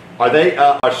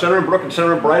 Are Center and Brook and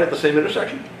Center and Bright at the same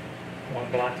intersection?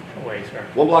 1 block away, sir.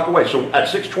 1 block away. So at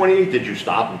 6:28, did you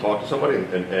stop and talk to somebody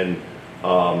and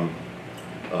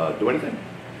do anything?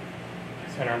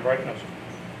 Center and Bright, no, sir.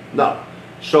 No.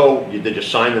 So did you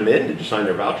sign them in? Did you sign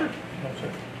their voucher? No, sir.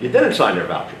 You didn't sign their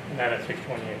voucher. Not at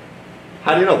 628.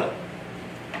 How do you know that?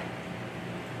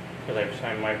 because I've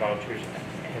signed my vouchers,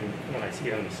 and when I see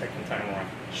them the second time around.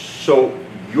 So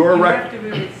your You rec, have to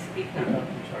really speak I'm up.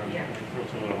 sorry, Yeah. my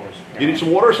throat's a little hoarse. you need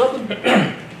some water or something? Go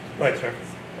ahead, sir.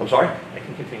 I'm sorry? I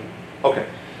can continue. Okay.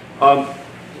 All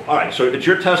right, so it's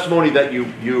your testimony that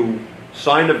you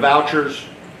signed the vouchers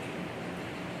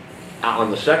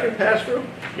on the second pass-through?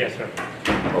 Yes, sir.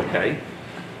 Okay.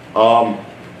 Let me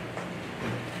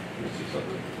see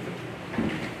something.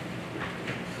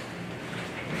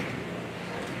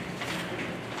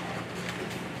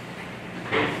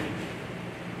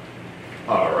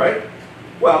 All right.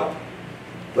 Well,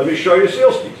 let me show you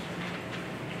Sealski's.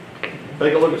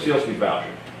 Take a look at Sealski's voucher.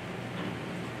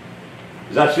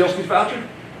 Is that Sealski's voucher?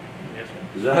 Yes, sir.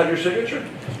 Does that have your signature?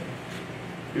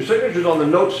 Your signature's on the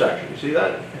notes section. You see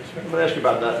that? Yes, sir. I'm going to ask you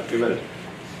about that in a few minutes.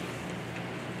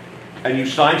 And you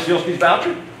signed Sealski's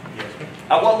voucher? Yes, sir.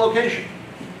 At what location?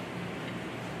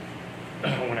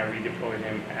 When I redeployed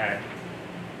him at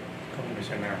Columbus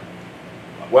and Maryland.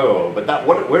 Wait, but that,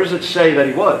 where does it say that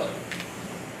he was?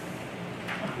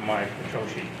 My patrol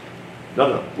sheet.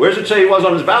 No. Where does it say he was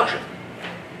on his voucher?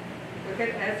 Look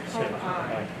at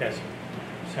S12I. Yes,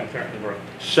 Center and Brook.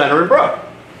 Center and Brook,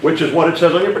 which is what it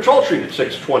says on your patrol sheet at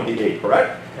 628,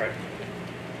 correct? Correct.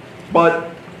 But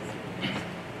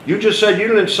you just said you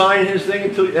didn't sign his thing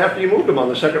until after you moved him on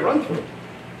the second run-through,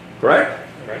 correct?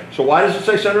 Correct. So why does it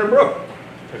say Center and Brook?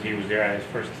 Because he was there at his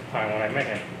first time when I met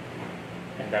him.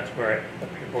 And that's where the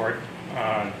paperwork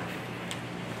on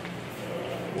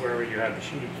wherever you have the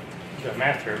sheet, the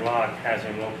master log has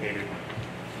him located.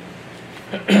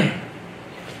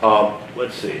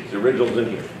 Let's see, the original's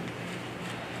in here.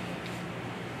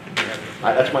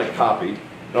 That's my copy.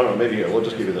 No, maybe here, we'll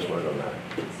just give you this one, it doesn't matter.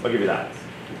 I'll give you that.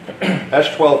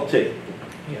 S12T.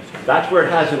 Yes, sir. That's where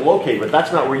it has him located, but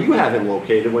that's not where you have him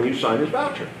located when you signed his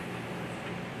voucher.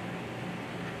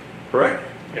 Correct?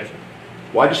 Yes, sir.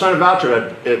 Why'd you sign a voucher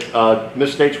that it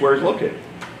misstates where he's located?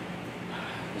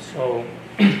 So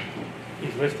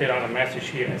he's listed on the master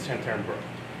sheet at Center and Brook.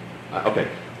 Okay,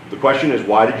 the question is,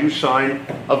 why did you sign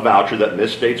a voucher that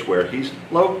misstates where he's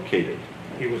located?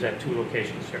 He was at 2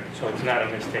 locations, sir, so it's not a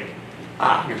mistake.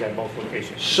 Ah. He was at both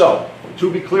locations. So, to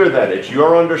be clear then, it's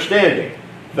your understanding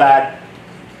that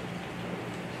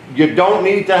you don't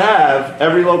need to have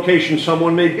every location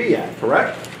someone may be at,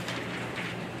 correct?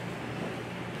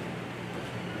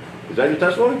 Is that your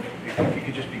testimony? If you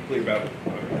could just be clear about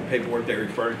the paperwork they're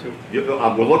referring to.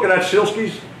 We're looking at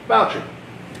Sealski's voucher.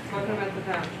 Talking about the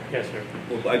voucher. Yes, sir.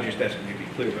 Well, I just asked you to be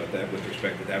clear about that with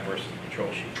respect to that versus the patrol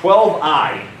sheet.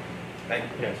 12I. Thank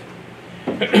you. Yes.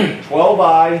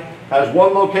 12I has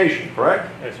one location, correct?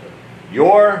 Yes, sir.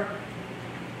 Your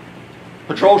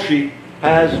patrol sheet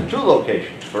has 2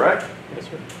 locations, correct? Yes,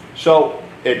 sir. So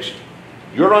it's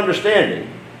your understanding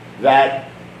that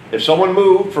if someone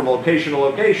moved from location to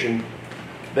location,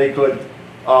 they could,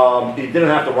 you didn't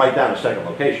have to write down a second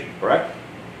location, correct?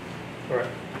 Correct.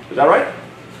 Is that right?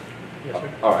 Yes, sir.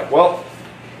 All right, well,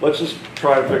 let's just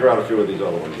try and figure out a few of these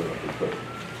other ones that we could.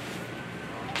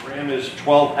 RAM is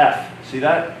 12F, see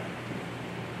that?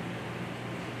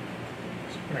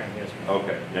 Yes, sir.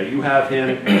 Okay, now you have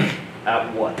him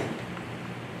at what?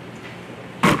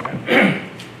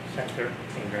 Center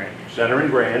and Grand. Center and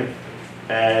Grand,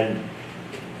 and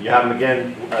you have them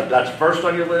again, that's first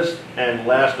on your list and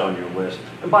last on your list.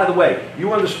 And by the way,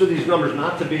 you understood these numbers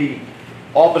not to be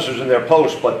officers in their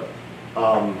posts, but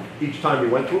each time you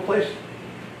went to a place?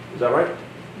 Is that right?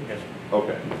 Yes, sir.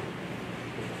 Okay.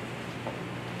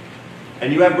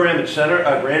 And you have Grand and Center,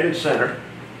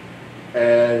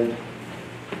 and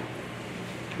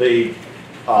the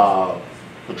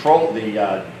patrol,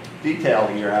 the detail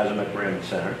here has him at Grand and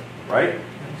Center, right? Yes,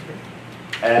 sir.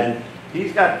 And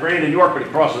he's got Grand in York, but he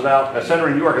crosses out, Center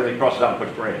in York, and then he crosses out and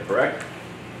puts Grand, correct?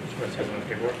 That's what it says on the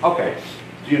paperwork. Okay.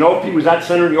 Do you know if he was at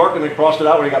Center in York and they crossed it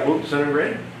out when he got moved to Center and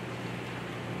Grand?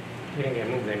 He didn't get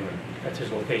moved anywhere. That's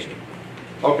his location.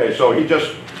 Okay, so he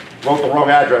just wrote the wrong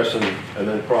address and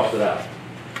then crossed it out. Is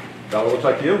that what it looks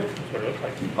like to you? That's what it looks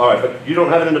like. All right, but you don't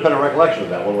have an independent recollection of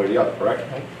that one way or the other, correct?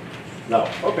 Nope.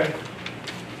 No, okay.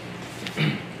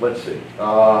 Let's see.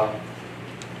 Let's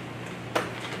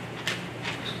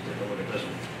take a look at this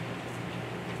one.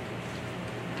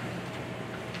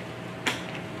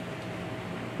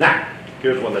 Now,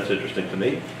 here's one that's interesting to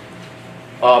me.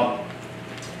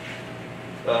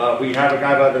 We have a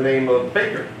guy by the name of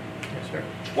Baker, Yes, sir.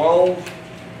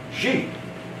 12G.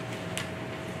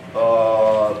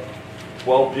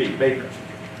 12G, Baker.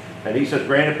 And he says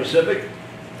Granite Pacific,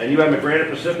 and you have him at Granite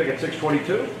Pacific at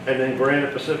 622, and then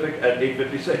Granite Pacific at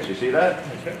 856. You see that?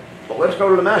 Yes, sir. But let's go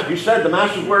to the master. You said the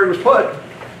master's where he was put.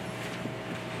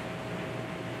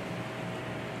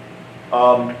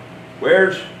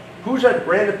 who's at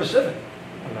Brandon Pacific?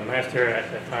 And the master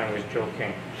at that time was Joe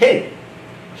King. King.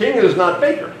 King is not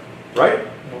Baker, right?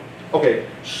 Nope. Okay,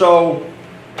 so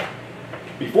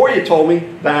before you told me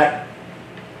that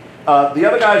the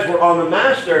other guys were on the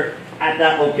master at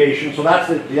that location, so that's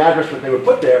the address that they would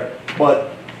put there,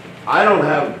 but I don't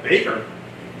have Baker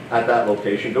at that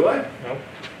location, do I? Nope.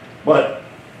 But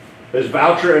his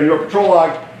voucher and your patrol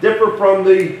log differ from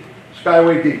the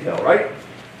Skyway detail, right?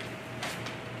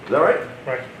 Is that right?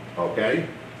 Right. Okay.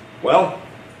 Well,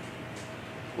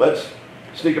 let's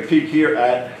sneak a peek here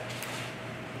at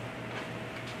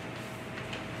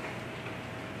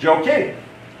Joe King.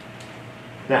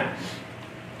 Now,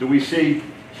 do we see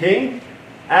King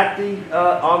at the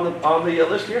on the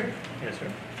list here? Yes,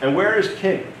 sir. And where is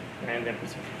King? Brandon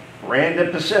Pacific.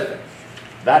 Brandon Pacific.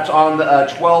 That's on the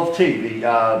 12T,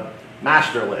 the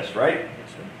master list, right? Yes,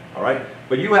 sir. All right.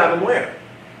 But you have him where?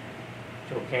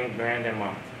 Joe King, Brandon,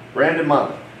 Mom. Brandon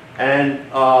Monmouth. And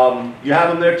you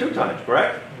have him there 2 times,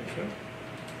 correct? Yes, sir.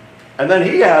 And then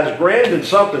he has Brandon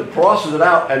something, crosses it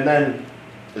out, and then,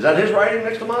 is that his writing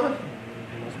next to Monmouth?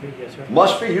 Must be, yes, sir.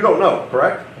 Must be, you don't know,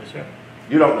 correct? Yes, sir.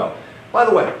 You don't know. By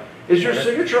the way, is your Yeah.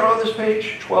 signature on this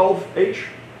page, 12H?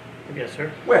 Yes,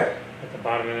 sir. Where? At the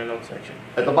bottom of the note section.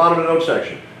 At the bottom of the note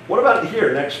section. What about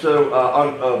here, next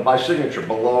to, by signature,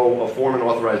 below a foreman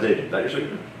authorized agent? Is that your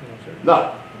signature? No, sir.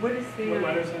 No, What is the? What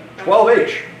letter is that?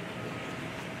 12H.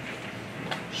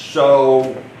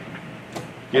 So,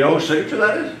 you know whose signature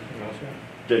that is?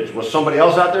 No, sir. Was somebody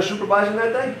else out there supervising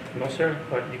that day? No, sir,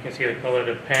 but you can see the color of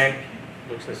the pen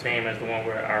looks the same as the one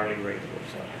where hourly rate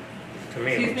looks like. To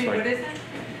me, it Excuse looks me, like. what is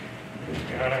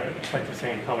it? It's like the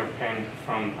same color pen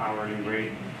from hourly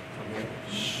rate from here.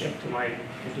 Yep, to my, it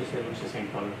just it looks the same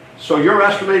color. So you're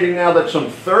estimating now that some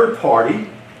third party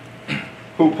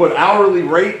who put hourly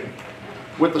rate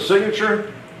with the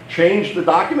signature changed the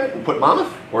document and put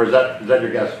Monmouth? Or is that your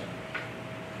guess?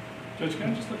 Judge,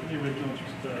 can I just look at the original,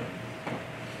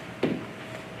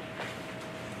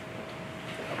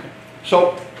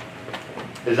 So,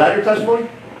 is that your testimony?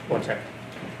 One second.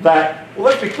 That, well,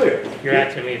 let's be clear. You're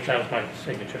asking me if that was my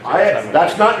signature.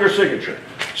 That's not your signature.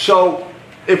 So,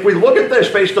 if we look at this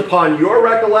based upon your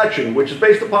recollection, which is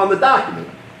based upon the document,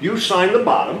 you sign the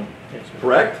bottom, Yes, sir.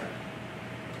 correct?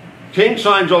 King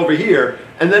signs over here,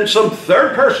 and then some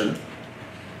third person,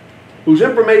 whose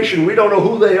information we don't know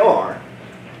who they are,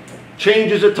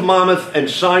 changes it to Monmouth and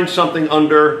signs something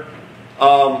under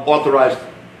authorized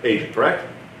agent, correct?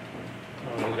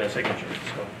 I don't know that signature,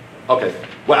 so. Okay, And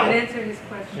well, answer his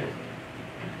question.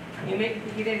 He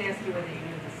didn't ask you whether you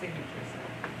knew the signature,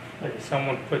 so. Like,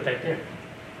 someone put that there.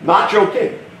 not Joe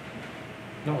King.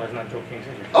 No, that's not Joe King's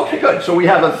signature. Okay, good. So we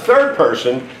have a third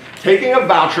person taking a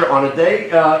voucher on a day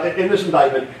in this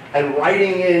indictment and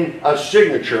writing in a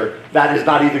signature that is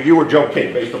not either you or Joe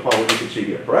King, based upon what you can see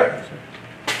here, correct? Yes, sir.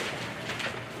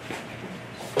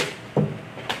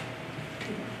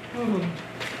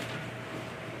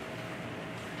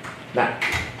 Now,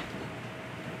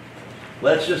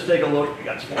 let's just take a look. We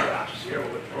got some more vouchers here. We'll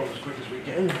go through them as quick as we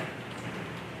can.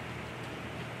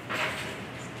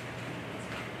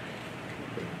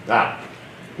 Now,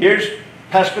 here's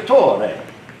Pescatore.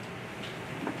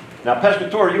 Now,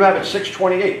 Pescatore, you have it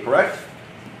 628, correct?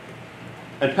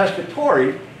 And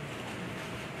Pescatore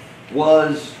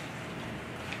was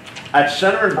at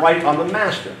Center and Bright on the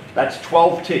master. That's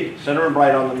 12T, Center and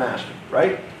Bright on the master,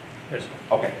 right? Yes, sir.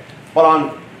 Okay. But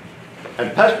on,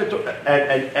 and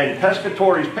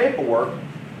Pescatore's paperwork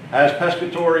has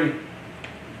Pescatore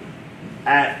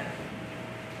at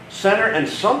Center and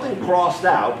something crossed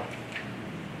out,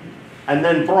 and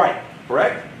then Bright,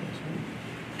 correct?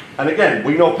 And again,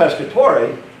 we know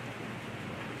Pescatore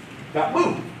got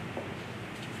moved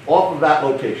off of that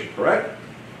location, correct?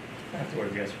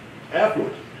 Afterward, yes, sir.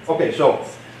 Afterwards. Okay, so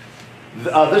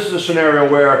this is a scenario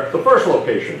where the first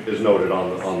location is noted on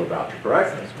the voucher,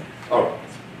 correct? Yes, sir. All right.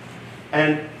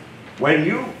 And when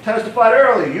you testified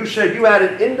earlier, you said you had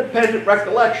an independent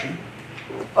recollection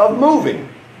of moving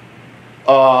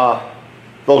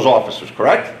those officers,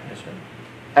 correct? Yes, sir.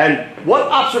 And what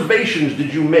observations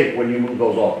did you make when you moved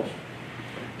those officers?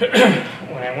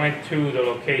 When I went to the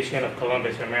location of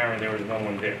Columbus and Marion, there was no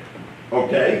one there.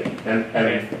 Okay, And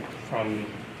and from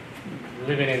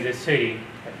living in this city,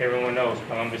 like everyone knows,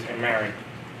 Columbus and Marion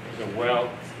is a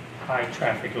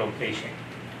high-traffic location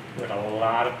with a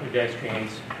lot of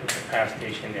pedestrians with a pass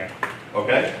station there.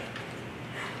 okay.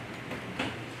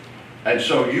 And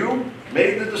so you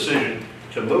made the decision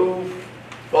to move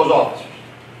those officers,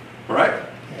 correct?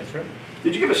 Yes, sir.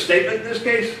 Did you give a statement in this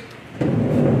case?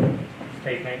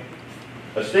 Statement.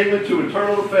 A statement to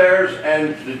Internal Affairs and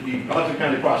the Hudson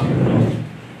County Prosecutor's Office?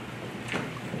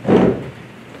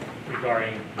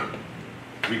 regarding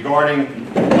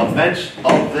events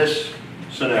of this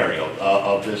scenario,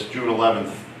 of this June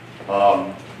 11th,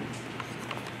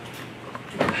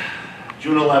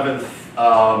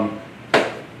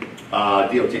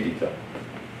 DOT detail.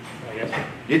 Yes,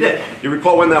 You did. You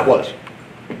recall when that was?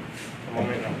 a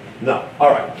moment, no. No. All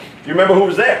right. Do you remember who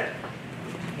was there?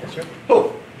 Yes, sir.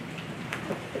 Who?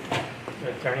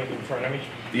 The attorney in front of me,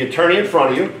 The attorney in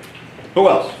front of you. Who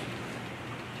else?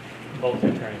 both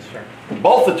attorneys, sir.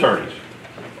 Both attorneys.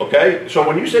 Okay? So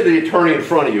when you say the attorney in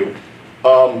front of you,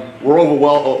 we're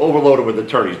overloaded with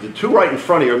attorneys. The two right in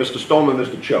front of you are Mr. Stolman and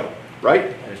Mr. Cho,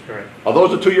 right? That is correct. Are those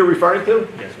the two you're referring to?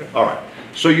 Yes, sir. All right.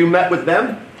 So you met with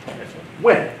them? Yes, sir.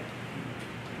 When?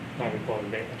 Don't recall the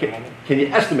date at the moment. Can you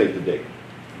estimate the date?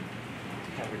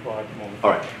 Don't recall at the moment. All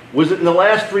right. Was it in the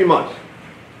last 3 months?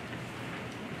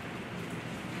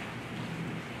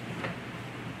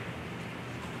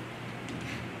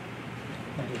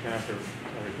 I'm just gonna have to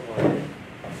recall it.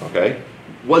 Okay.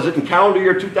 Was it in calendar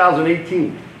year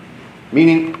 2018?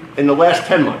 Meaning in the last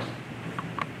 10 months?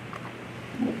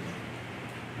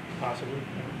 Possibly.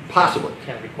 Possibly.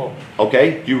 Can't recall.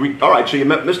 Okay. All right. So you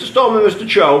met Mr. Stolman and Mr.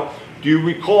 Cho. Do you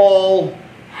recall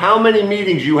how many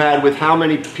meetings you had with how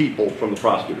many people from the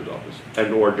prosecutor's office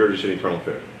and or Jersey City Internal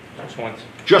Affairs? Just once.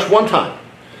 Just one time.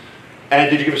 And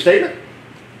did you give a statement?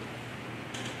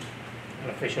 An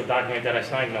official document that I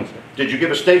signed, no, sir. Did you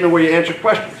give a statement where you answered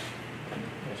questions?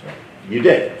 Yes, sir. You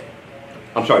did.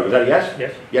 I'm sorry, was that a yes?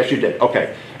 Yes. Yes, you did.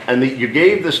 Okay. And you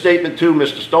gave the statement to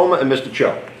Mr. Stolman and Mr.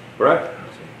 Cho, correct?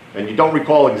 Yes, sir. And you don't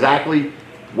recall exactly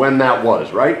when that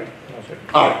was, right? No, sir.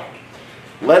 All right.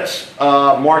 Let's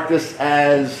mark this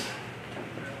as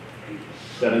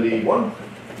 71.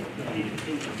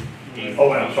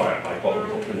 Oh, I'm sorry. I called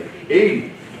it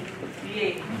 80.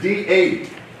 D8.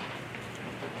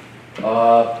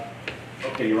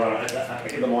 Okay, Your Honor, I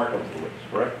gave the mark onto the witness,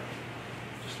 correct?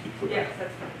 Just to be clear. Yes,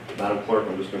 that's fine. Madam Clerk,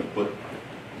 I'm just going to put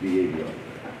D80 on there.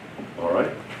 All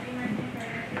right?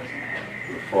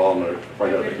 For all for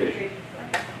identification.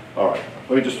 All right.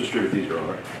 Let me just distribute these, Your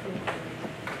Honor.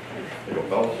 There you go,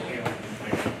 fellas.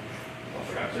 I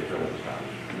forgot to say turn this down.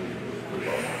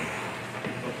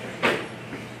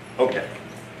 Okay.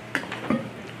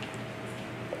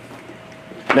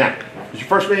 Now, is your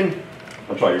first name,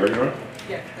 I'm sorry, you ready, Your Honor?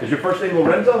 Yes. Is your first name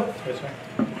Lorenzo? Yes, sir.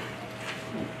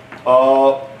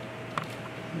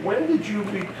 When did you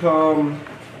become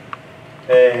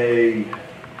a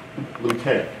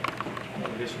lieutenant?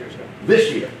 This year, sir.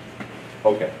 This year?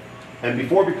 Okay. And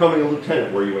before becoming a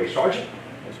lieutenant, were you a sergeant?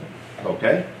 Yes, sir.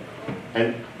 Okay.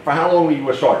 And for how long were you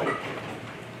a sergeant?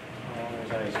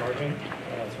 Was I a sergeant?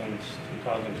 Since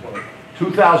 2012.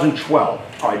 2012.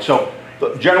 All right, so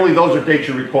generally those are dates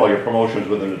you recall your promotions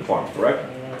within the department, correct?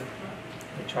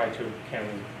 I tried to, can't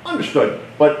remember. Understood.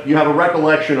 But you have a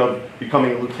recollection of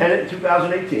becoming a lieutenant in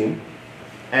 2018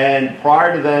 and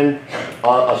prior to then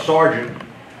a sergeant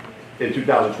in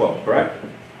 2012, correct?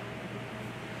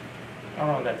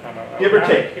 Around that time. Give or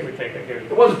take. Give or take, I give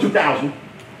it. It wasn't 2000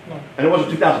 No. and it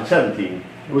wasn't 2017.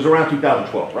 It was around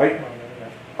 2012, right? No,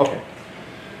 no, Okay.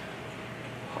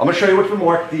 I'm going to show you what's been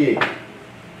marked D8.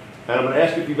 And I'm going to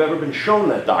ask if you've ever been shown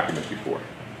that document before.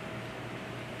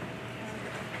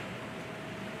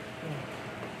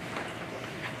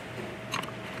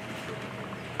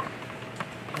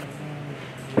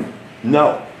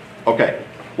 No. Okay.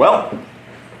 Well,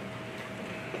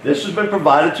 this has been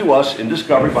provided to us in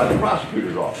discovery by the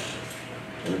prosecutor's office.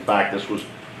 And in fact, this was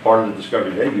part of the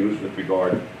discovery they used with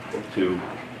regard to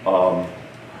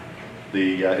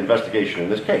the investigation in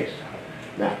this case.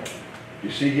 Now,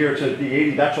 you see here it says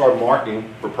D80, that's our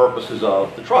marking for purposes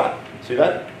of the trial. See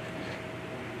that?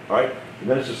 All right. And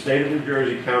then it says State of New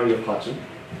Jersey, County of Hudson.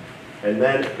 And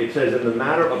then it says in the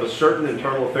matter of a certain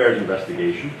internal affairs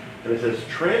investigation. And it says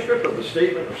transcript of the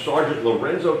statement of Sergeant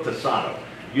Lorenzo Tosado.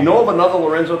 You know of another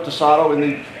Lorenzo Tosado in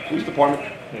the police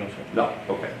department? no. No, sir. No.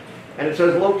 Okay. And it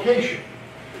says location.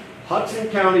 Hudson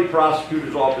County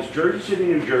Prosecutor's Office, Jersey City,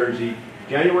 New Jersey,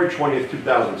 January 20th,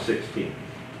 2016.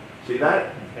 See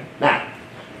that? Okay. Now,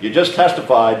 you just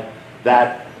testified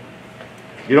that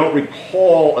you don't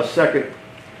recall a second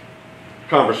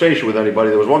conversation with anybody.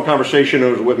 There was one conversation,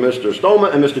 it was with Mr.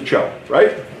 Stoma and Mr. Cho,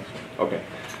 right? Okay.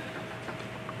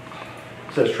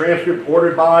 It says transcript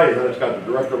ordered by, and then it's got the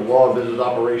Director of Law and Business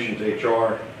Operations,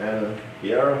 HR, Anna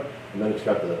Guerra, and then it's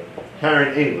got the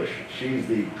Karen English. She's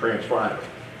the transcriber.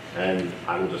 And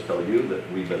I will just tell you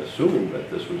that we've been assuming that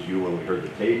this was you when we heard the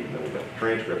tape, and then we got the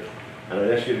transcript. And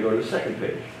I'd ask you to go to the second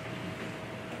page.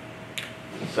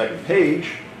 The second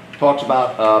page talks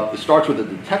about, it starts with a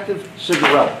Detective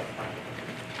Signorelli.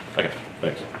 Okay,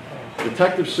 thanks.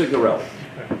 Detective Signorelli.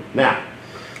 Okay. Now,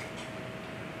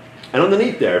 and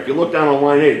underneath there, if you look down on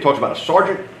line 8, it talks about a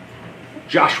Sergeant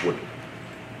Joshua.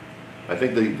 I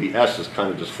think the S is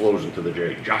kind of just flows into the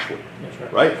J. Joshua. That's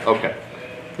right. Right? Okay.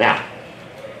 Now,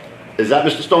 is that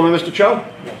Mr. Stone and Mr. Cho?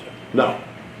 Yes, sir. No.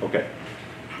 Okay.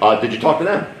 Did you talk to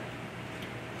them?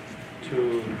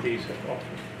 To these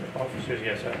officers,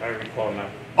 yes, I recall now.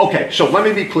 Okay, so let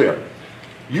me be clear.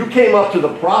 You came up to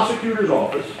the prosecutor's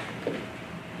office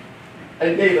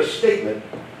and gave a statement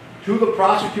to the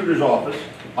prosecutor's office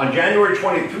on January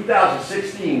 20th,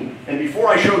 2016, and before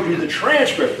I showed you the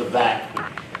transcript of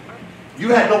that, you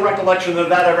had no recollection of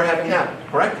that ever having happened,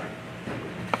 correct?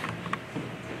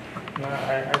 No,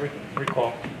 I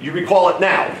recall. You recall it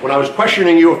now. When I was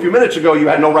questioning you a few minutes ago, you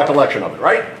had no recollection of it,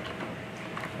 right?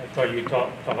 I thought you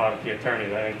talked about the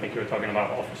attorneys. I didn't think you were talking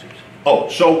about officers. Oh,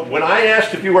 so when I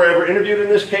asked if you were ever interviewed in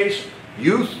this case,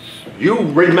 you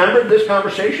remembered this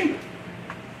conversation?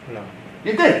 No.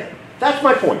 You did. That's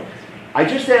my point. I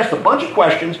just asked a bunch of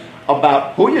questions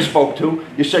about who you spoke to.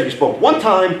 You said you spoke one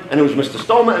time, and it was Mr.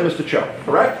 Stoma and Mr. Cho,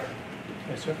 correct?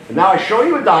 Yes, sir. And now I show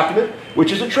you a document,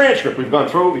 which is a transcript. We've gone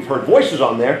through it. We've heard voices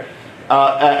on there.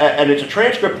 And it's a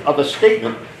transcript of a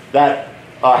statement that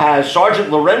has Sergeant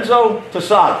Lorenzo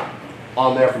Tosado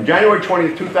on there from January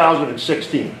 20th,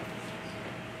 2016.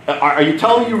 Are you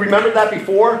telling me you remembered that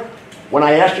before when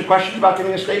I asked you questions about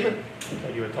giving a statement?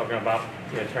 You were talking about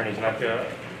the attorneys, not the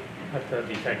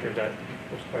detective that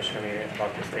was questioning me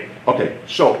about the statement. Okay,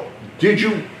 so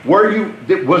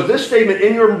was this statement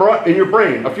in your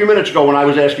brain a few minutes ago when I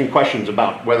was asking questions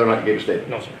about whether or not you gave a statement?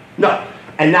 No, sir. No.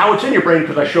 And now it's in your brain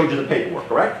because I showed you the paperwork,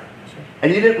 correct? Yes, sir.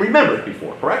 And you didn't remember it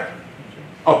before, correct?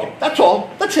 Okay, that's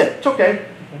all. That's it. It's okay.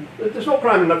 There's no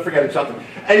crime in not forgetting something.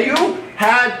 And you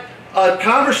had a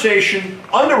conversation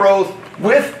under oath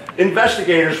with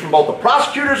investigators from both the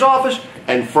prosecutor's office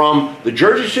and from the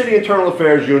Jersey City Internal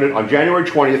Affairs Unit on January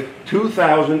 20th,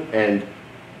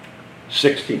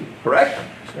 2016, correct?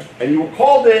 Yes, sir. And you were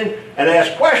called in and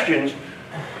asked questions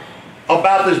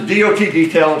about this DOT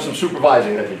detail and some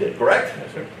supervising that you did, correct?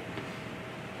 Yes, sir.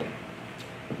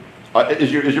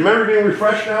 Is your memory being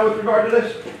refreshed now with regard to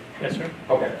this? Yes, sir.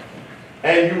 Okay.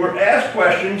 And you were asked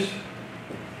questions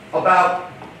about,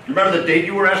 you remember the date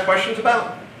you were asked questions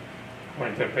about?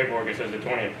 According to the paperwork, it says the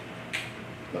 20th.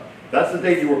 No. That's the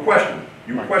date you were questioned.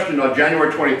 You were questioned on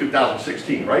January 20th,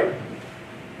 2016, right?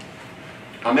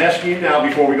 I'm asking you now,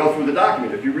 before we go through the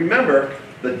document, if you remember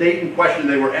the date in question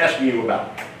they were asking you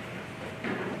about.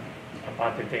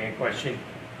 About the thing in question.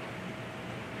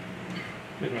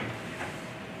 Excuse me.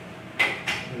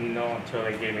 No, until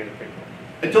they gave me the paperwork.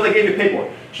 Until they gave you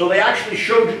paperwork. So they actually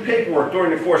showed you paperwork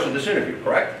during the course of this interview,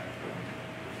 correct?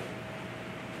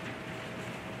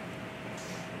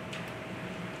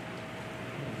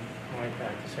 I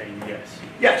have to say yes.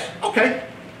 Yes, okay.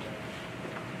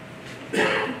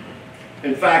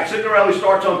 In fact, Signorelli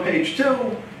starts on page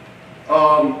 2.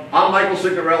 I'm Michael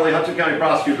Signorelli, Hudson County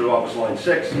Prosecutor's Office, line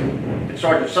 6. And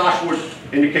Sergeant Soshwood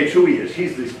indicates who he is.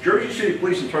 He's the Jersey City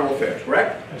Police Internal Affairs,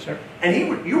 correct? Yes, sir. And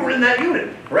you were in that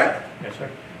unit, correct? Yes,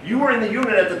 sir. You were in the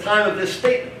unit at the time of this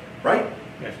statement, right?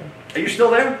 Yes, sir. Are you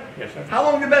still there? Yes, sir. How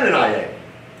long have you been in IA? I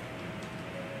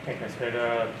think I said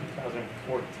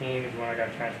 2014 is when I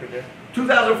got transferred there.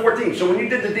 2014. So when you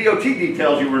did the DOT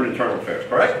details, you were in Internal Affairs,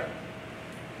 correct?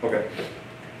 Okay.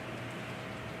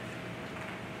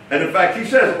 And in fact, he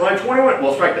says, at line 21,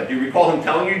 well, strike that. Do you recall him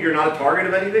telling you you're not a target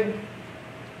of anything?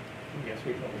 Yes,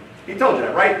 we told me. He told you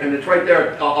that, right? And it's right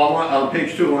there on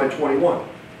page 2, line 21.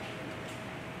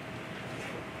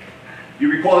 You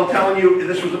recall him telling you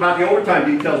this was about the overtime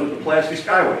details with the Pulaski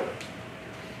Skyway?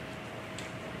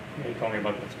 Yeah, he told me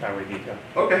about the Skyway detail.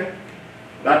 Okay.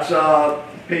 That's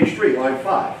page 3, line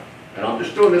 5. And I'm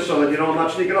just doing this so that you know I'm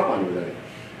not sneaking up on you with anything.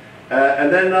 And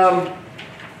then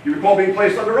you recall being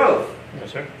placed under oath.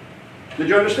 Yes, sir. Did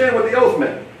you understand what the oath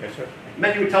meant? Yes, sir. It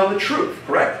meant you were telling the truth,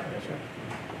 correct? Yes, sir.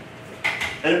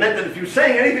 And it meant that if you were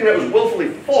saying anything that was willfully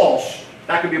false,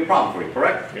 that could be a problem for you,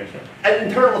 correct? Yes, sir. At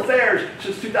Internal Affairs,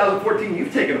 since 2014,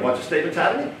 you've taken a bunch of statements,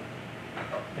 haven't you?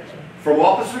 Yes, sir. From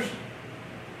officers?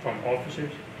 From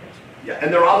officers? Yes, sir. Yeah,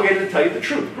 and they're obligated to tell you the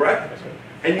truth, correct? Yes, sir.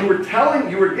 And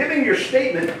you were giving your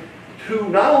statement to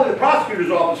not only the prosecutor's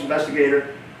office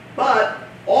investigator, but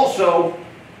also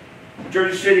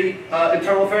Jersey City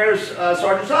Internal Affairs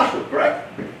Sergeant Soshwood, correct?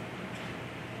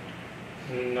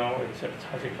 No, it's a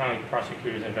Hudson County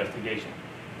prosecutor's investigation.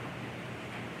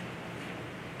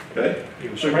 Okay. He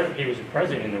was So-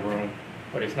 present in the room,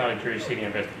 but it's not a Jersey City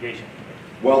investigation.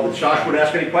 Well, did Soshwood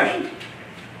ask any questions?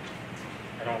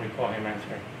 I don't recall him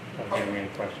answering, don't give me any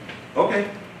questions. Okay.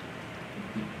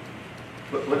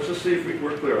 But let's just see if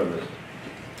we're clear on this.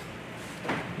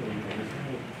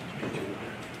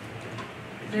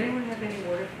 Does anyone have any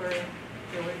order for the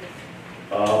witness?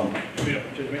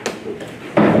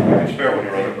 Spare one,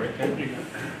 Your Honor. Thank you.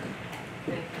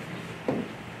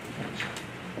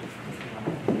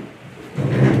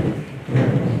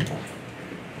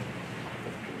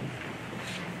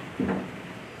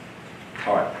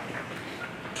 All right.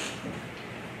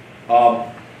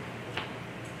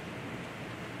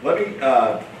 Let me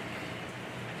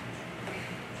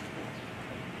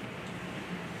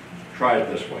try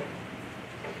it this way.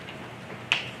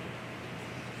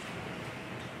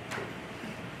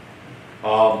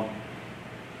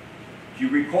 Do you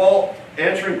recall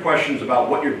answering questions about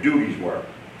what your duties were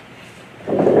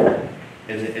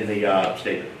in the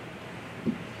statement?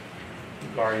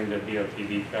 Regarding the DOT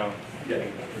detail. Yeah.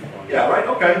 Yeah, right,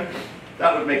 okay.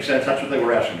 That would make sense. That's what they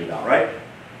were asking you about, right?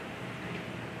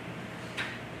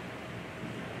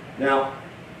 Now,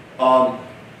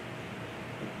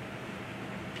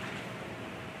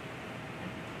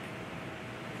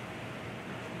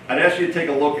 I'd ask you to take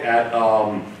a look at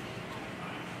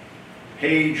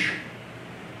page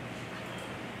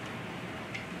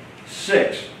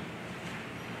 6,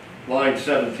 line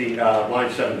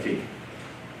 17.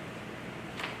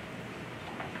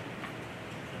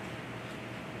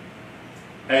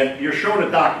 And you're shown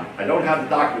a document. I don't have the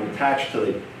document attached to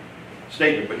the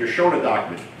statement, but you're shown a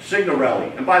document,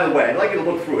 Signorelli. And by the way, I'd like you to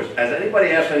look through it. Has anybody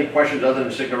asked any questions other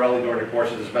than Signorelli during the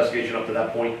course of this investigation up to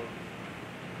that point?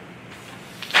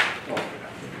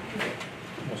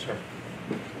 No, sir.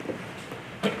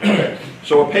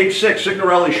 So on page 6,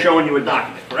 Signorelli's showing you a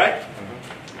document, correct?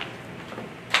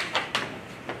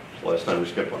 Last time we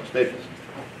skipped one statements.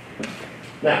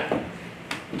 Now,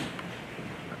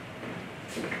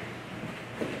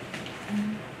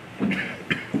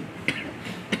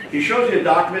 he shows you a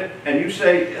document, and you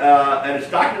say, and it's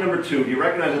document number 2, you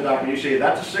recognize the document, you say,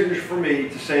 that's a signature for me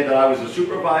to say that I was a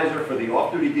supervisor for the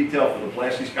off-duty detail for the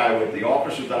Pulaski Skyway, the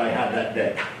officers that I had that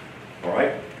day. All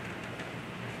right?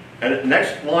 And the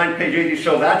next line, page 80,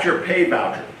 so that's your pay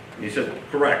voucher. And he said,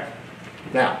 correct.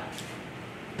 Now,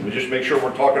 let me just make sure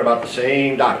we're talking about the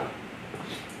same document.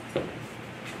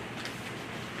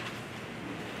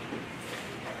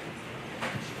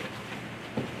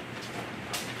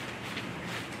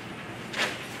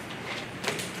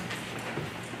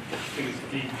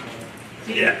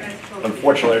 Yeah,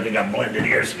 unfortunately everything got blended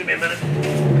here, so give me a minute. Is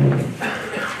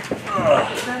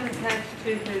that attached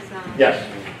to his, Yes.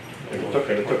 It took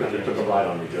a ride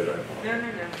on me, Judge. No.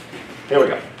 Here we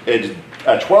go. It's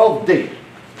 12D.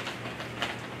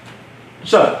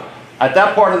 So, at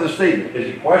that part of the statement,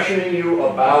 is he questioning you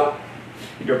about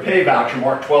your pay voucher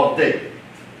marked 12D?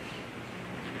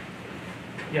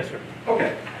 Yes, sir.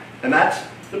 Okay. And that's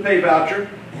the pay voucher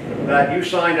that you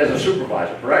signed as a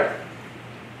supervisor, correct?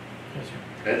 Yes, sir.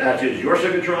 And that is your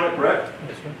signature on it, correct?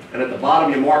 Yes, sir. And at the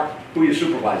bottom you mark who you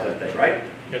supervised that day, right?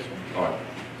 Yes, sir. All right.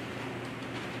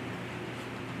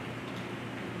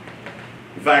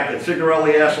 In fact, that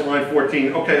Signorelli asked in line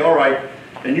 14, okay, all right,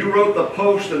 and you wrote the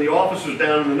post and the officers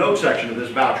down in the note section of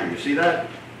this voucher. You see that?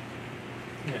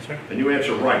 Yes, sir. And you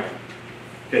answer right.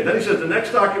 Okay, then he says, the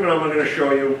next document I'm going to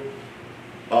show you,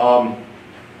 I'm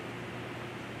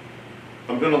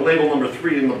going to label number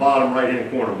 3 in the bottom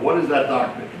right-hand corner. What is that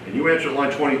document? And you answer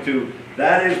line 22,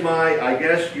 that is my, I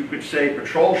guess you could say,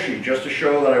 patrol sheet, just to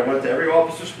show that I went to every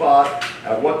officer's spot,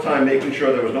 at what time, making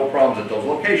sure there was no problems at those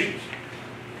locations.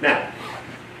 Now,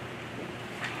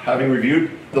 having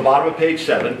reviewed the bottom of page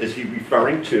 7, is he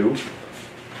referring to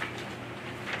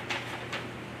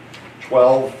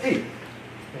 12E?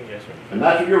 Yes, sir. And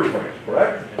that's what you're referring to,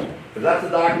 correct? Yes, sir. Because that's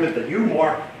the document that you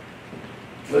marked,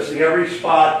 listing every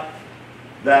spot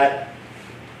that,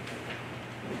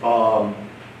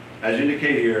 as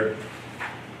indicated here,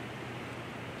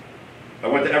 I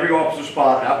went to every officer's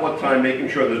spot, at what time, making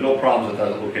sure there's no problems at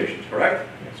those locations, correct?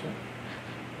 Yes, sir.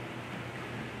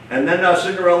 And then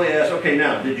Signorelli asked, okay,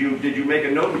 now, did you make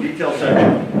a note in the detail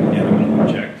section? Yeah, I'm going to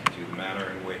object to the manner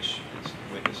in which this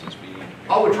witness is being.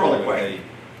 I'll withdraw the with question. A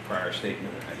prior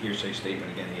statement, a hearsay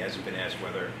statement. Again, he hasn't been asked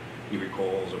whether he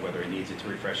recalls or whether he needs it to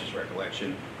refresh his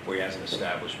recollection, or he hasn't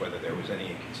established whether there was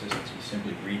any inconsistency. He's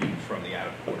simply reading from the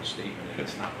out-of-court statement, and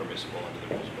it's not permissible under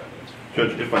the rules of evidence.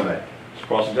 Judge, if I may, it's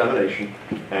cross-examination,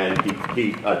 and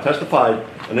he testified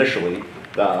initially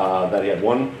that he had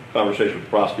one conversation with the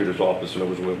prosecutor's office, and it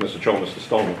was with Mr. Cho and Mr.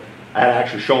 Stoneman. I had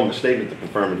actually shown the statement to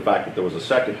confirm, in fact, that there was a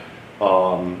second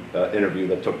interview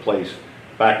that took place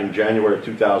back in January of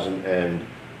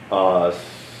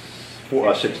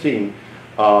 2016,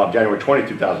 January 20,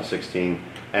 2016,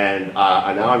 and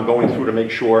now I'm going through to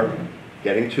make sure,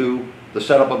 getting to the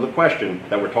setup of the question,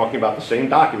 that we're talking about the same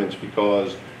documents,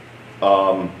 because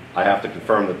I have to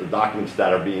confirm that the documents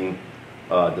that are being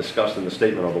discussed in the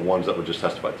statement are the ones that were just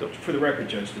testified to. For the record,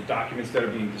 Judge, the documents that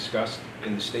are being discussed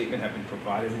in the statement have been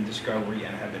provided in discovery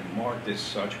and have been marked as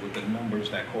such with the numbers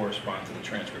that correspond to the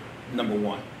transcript, number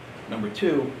one. Number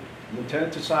two,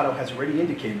 Lieutenant Tosado has already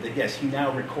indicated that, yes, he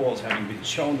now recalls having been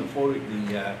shown the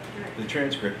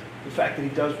transcript, the fact that he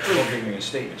does recall giving a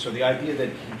statement. So the idea that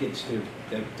he gets to,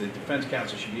 that the defense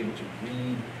counsel should be able to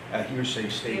read a hearsay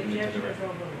statement into the record.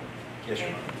 Yes, Your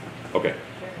Honor. Okay.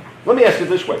 Let me ask you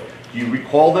this way. Do you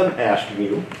recall them asking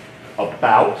you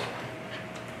about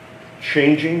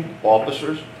changing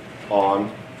officers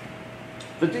on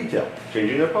the detail,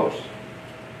 changing their posts?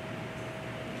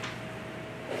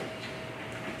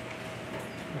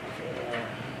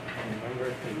 I remember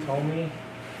if they told me.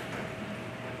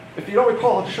 If you don't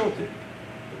recall, I'll just show it to you.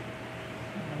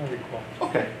 I don't recall.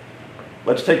 Okay.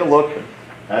 Let's take a look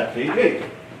at page 8.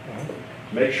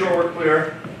 Make sure we're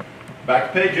clear.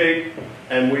 Back to page 8,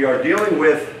 and we are dealing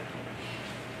with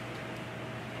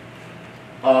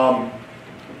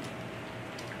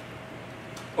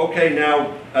okay,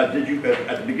 now, did you,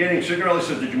 at the beginning, Signorelli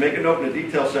says, did you make a note in the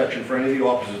detail section for any of the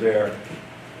officers there?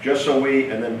 Just so we,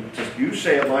 and then just you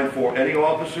say at line 4, any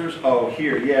officers? Oh,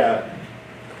 here, yeah.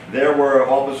 There were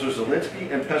officers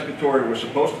Zelinsky and Pescatore were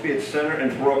supposed to be at Center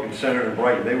and Brook and Center and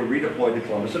Brighton. They were redeployed to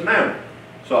Columbus and Marion.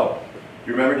 So,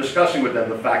 you remember discussing with them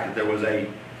the fact that there was a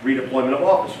redeployment of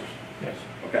officers? Yes.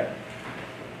 Okay.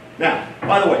 Now,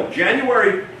 by the way,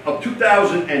 January of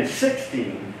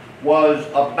 2016 was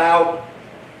about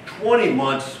 20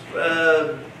 months,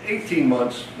 18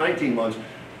 months, 19 months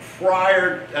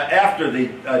prior, after the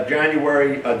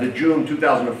the June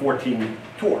 2014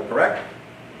 tour, correct?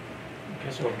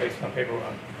 Okay, so based on paper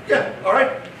run. Yeah, all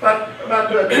right. About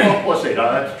 12 plus 8,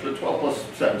 that's 12 plus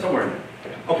 7, somewhere in there.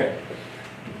 Okay.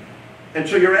 And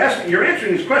so you're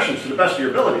answering these questions to the best of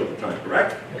your ability at the time,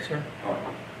 correct? Yes, sir. All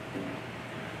right.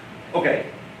 Okay.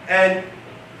 And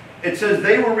it says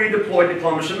they were redeployed to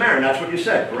Columbus and Marion. That's what you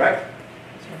said, correct?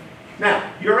 Yes, sir.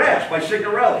 Now, you're asked by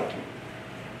Signorelli.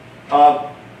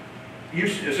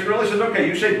 Signorelli says, okay,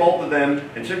 you say both of them,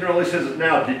 and Signorelli says,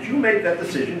 now, did you make that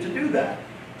decision to do that?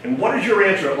 And what is your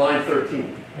answer at line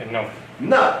 13? And no.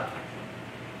 None.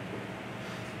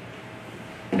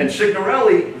 And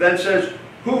Signorelli then says,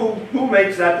 who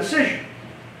makes that decision?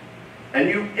 And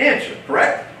you answer,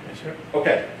 correct? Yes, sir.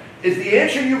 Okay. Is the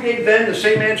answer you gave then the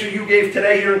same answer you gave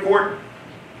today here in court?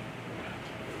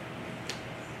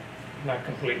 Not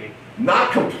completely.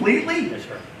 Not completely? Yes,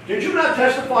 sir. Did you not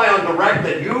testify on direct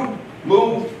that you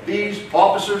moved these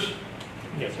officers?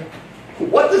 Yes, sir.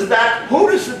 What does that, who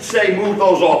does it say moved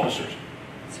those officers?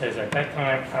 It says at that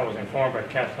time I was informed by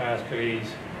Captain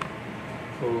Ascolese,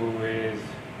 who's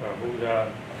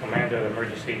the commander of the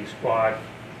emergency squad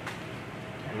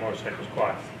and motorcycle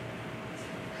squad.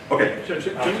 Okay. So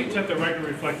can we let the record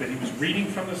reflect that he was reading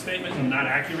from the statement and not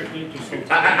accurately? Just so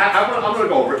I'm going to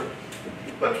go over it.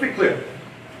 Let's be clear.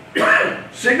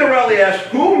 Signorelli asks,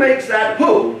 who makes that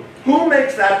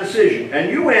decision? And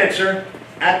you answer,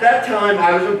 at that time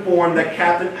I was informed that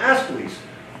Captain Ascolese,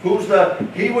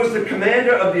 he was the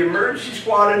commander of the emergency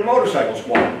squad and motorcycle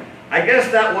squad. I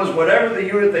guess that was whatever the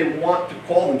unit they want to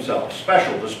call themselves,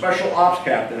 special. The special ops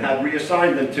captain had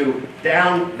reassigned them to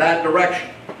down that direction.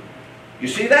 You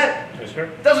see that? Yes, sir.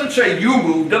 It doesn't say you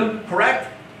moved them, correct?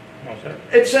 No, sir.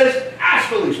 It says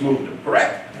Ascolese moved them,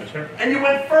 correct? Yes, sir. And you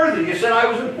went further. You said I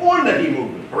was informed that he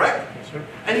moved them, correct? Yes, sir.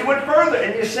 And you went further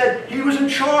and you said he was in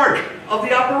charge of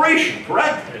the operation,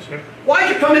 correct? Yes, sir. Why'd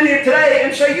you come in here today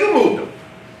and say you moved them?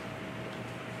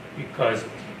 Because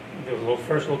the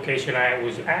first location I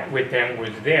was at with them was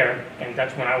there, and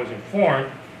that's when I was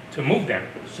informed to move them.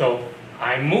 So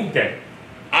I moved them.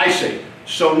 I see.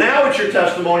 So now it's your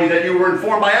testimony that you were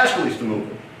informed by Ascolese to move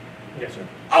them. Yes, sir.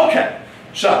 Okay.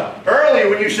 So earlier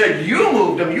when you said you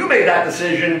moved them, you made that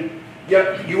decision,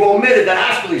 yet you omitted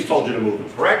that Ascolese told you to move them,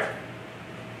 correct?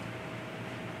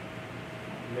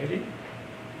 Maybe.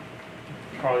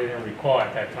 Probably didn't recall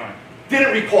at that time.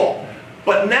 Didn't recall.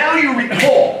 But now you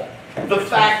recall the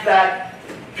fact that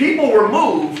people were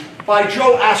moved by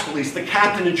Joe Ascolese, the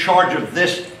captain in charge of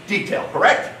this detail,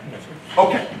 correct? Yes, sir.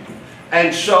 Okay.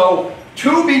 And so,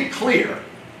 to be clear,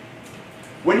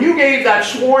 when you gave that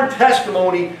sworn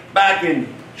testimony back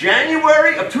in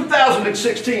January of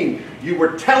 2016, you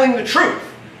were telling the truth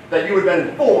that you had been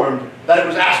informed that it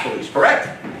was Ascolese, correct?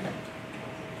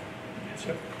 Yes,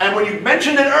 sir. And when you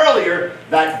mentioned it earlier,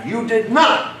 that you did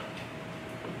not.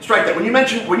 Strike that.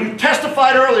 When you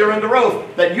testified earlier under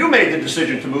oath that you made the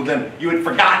decision to move them, you had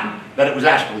forgotten that it was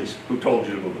Ascolese who told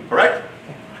you to move them, correct?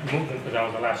 I moved them because I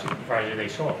was the last supervisor they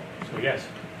saw. So yes.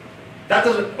 That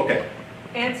doesn't, okay.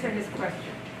 Answer his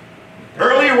question.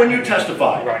 Earlier when you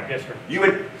testified, Right, yes, sir. you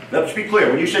had, let's be clear,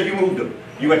 when you said you moved them,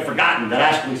 you had forgotten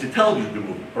that Ascolese had told you to move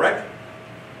them, correct?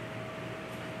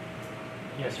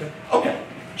 Yes, sir. Okay,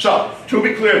 so, to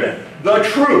be clear then, the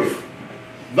truth,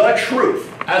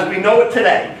 as we know it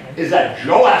today, is that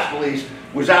Joe Ascolese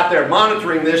was out there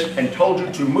monitoring this and told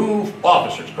you to move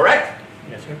officers, correct?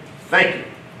 Yes, sir. Thank you.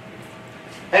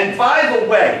 And by the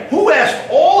way, who asked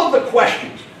all of the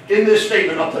questions in this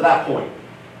statement up to that point?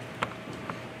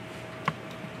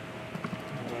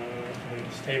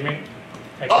 Statement.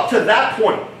 Up to that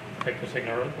point. Take the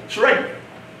signal. That's right.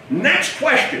 Next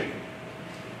question.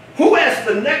 Who asked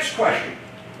the next question?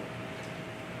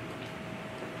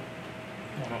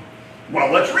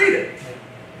 Well, let's read it.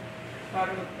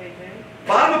 Bottom of page 8.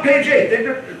 Bottom of page 8.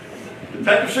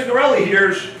 Detective Signorelli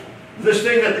hears this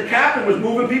thing that the captain was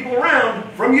moving people around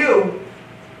from you,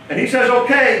 and he says,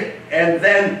 okay, and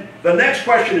then the next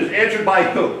question is answered by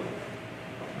who?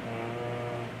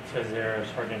 Says there,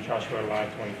 Sergeant Joshua, line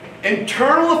 24.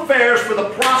 Internal Affairs for the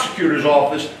prosecutor's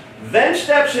office then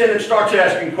steps in and starts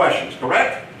asking questions,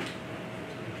 correct?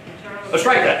 Let's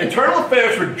write that. Internal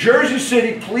Affairs for Jersey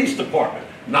City Police Department,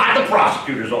 not the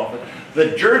prosecutor's office.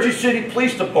 The Jersey City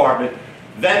Police Department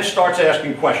then starts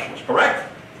asking questions, correct?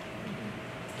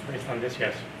 Based on this,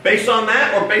 yes. Based on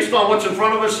that, or based on what's in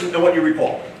front of us and what you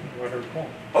recall? What I recall.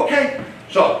 Okay,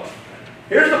 so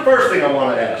here's the first thing I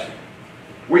want to ask.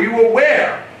 Were you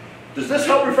aware, does this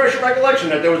help refresh your recollection,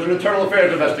 that there was an internal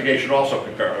affairs investigation also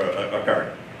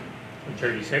occurring? In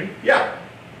Jersey City? Yeah.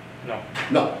 No.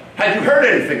 No. Had you heard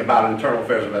anything about an internal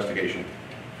affairs investigation?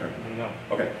 No.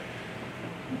 Okay.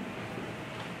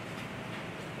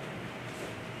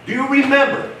 Do you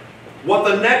remember what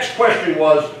the next question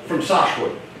was from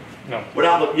Sashwood? No.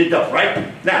 You don't,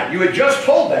 right? Now, you had just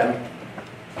told them,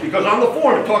 because on the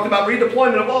form it talked about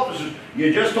redeployment of officers,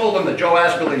 you just told them that Joe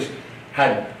Ascolese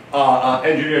had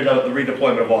engineered the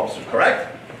redeployment of officers,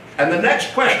 correct? And the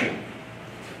next question,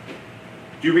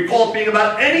 do you recall it being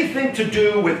about anything to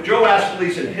do with Joe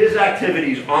Ascolese and his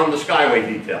activities on the Skyway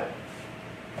detail?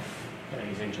 Yeah,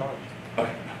 he's in charge.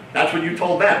 Okay, that's what you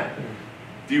told them.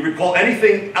 Do you recall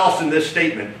anything else in this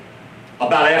statement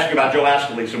about asking about Joe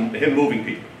Ascolese and him moving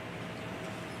people?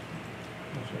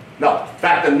 No, sir. No. In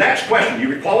fact, the next question, do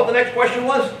you recall what the next question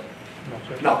was? No,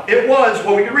 sir. No, it was,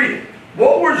 well, we can read it.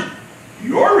 What was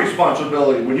your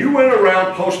responsibility when you went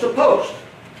around post to post?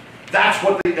 That's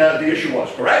what the issue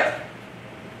was, correct?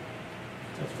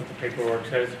 That's what the paperwork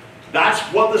says. That's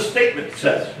what the statement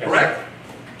says, Yes. correct?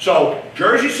 So,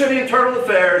 Jersey City Internal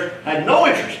Affairs had no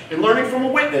interest in learning from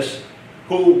a witness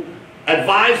who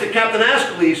advised that Captain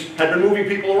Ascolese had been moving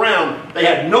people around. They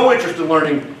had no interest in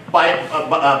learning by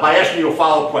asking you a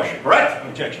follow-up question, correct?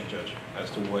 Objection, Judge, as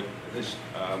to what this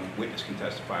witness can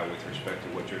testify with respect to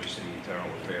what Jersey City Internal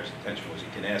Affairs' intention was. He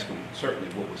can ask him certainly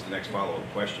what was the next follow-up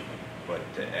question, but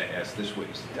to ask this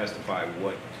witness to testify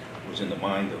what was in the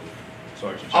mind of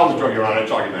Sergeant. I was withdraw, Your Honor.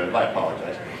 It's argumentative. I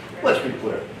apologize. Let's be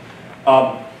clear.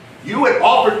 You had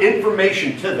offered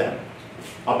information to them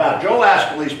about Joe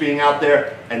Ascolese being out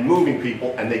there and moving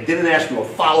people, and they didn't ask you a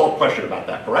follow-up question about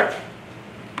that, correct?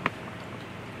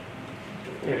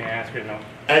 Didn't ask it, no.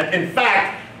 And in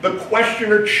fact, the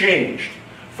questioner changed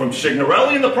from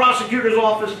Signorelli in the prosecutor's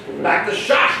office back to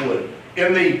Shashwood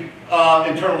in the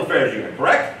Internal Affairs unit,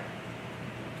 correct?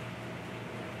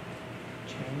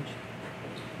 Change?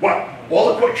 What?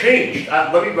 All the changed.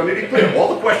 Let me be clear.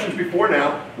 All the questions before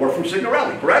now were from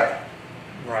Signorelli, correct?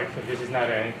 Right, but this is not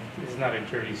a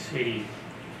Jersey City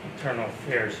Internal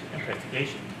Affairs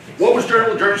investigation. It's What was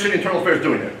Jersey City Internal Affairs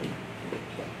doing there?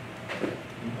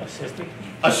 assisting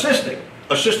Assisting.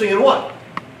 Assisting in what?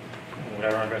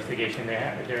 whatever investigation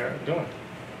they're doing.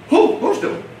 Who's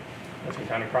doing? That's the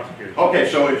county prosecutor. Okay,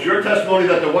 so it's your testimony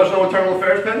that there was no internal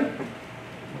affairs pending?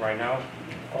 Right now,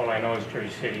 all I know is Jersey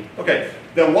City. Okay,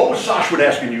 then what was Sashwood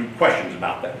asking you questions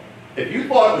about then? If you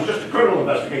thought it was just a criminal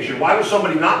investigation, why was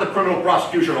somebody not in the criminal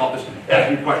prosecution office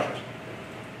asking you questions?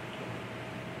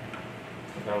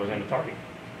 Because I was in the target.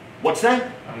 What's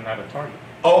that? I'm not a target.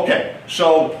 Okay,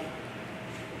 so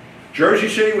Jersey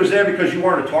City was there because you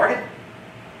weren't a target?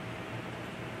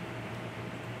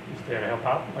 He's there to help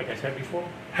out, like I said before.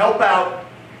 Help out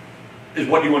is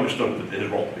what you understood his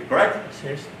role to be, correct?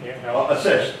 Assist, yeah, help.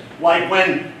 Assist. Like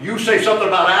when you say something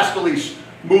about Ascolese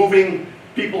moving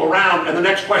people around and the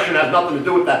next question has nothing to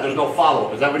do with that, there's no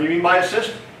follow-up. Is that what you mean by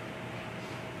assist?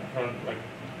 Like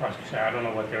prosecutor, I don't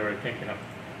know what they were thinking of.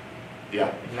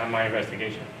 Yeah. It's not my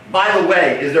investigation. By the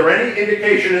way, is there any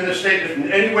indication in this statement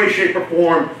in any way, shape, or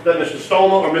form that Mr.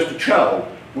 Stoma or Mr. Cho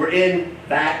were in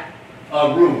that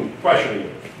room questioning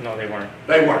you? No, they weren't.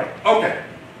 They weren't. Okay.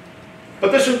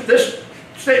 But this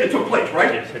stated took place,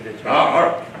 right? Yes, I did, sir. All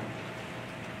right.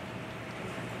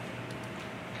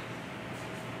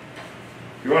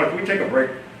 Your Honor, can we take a break?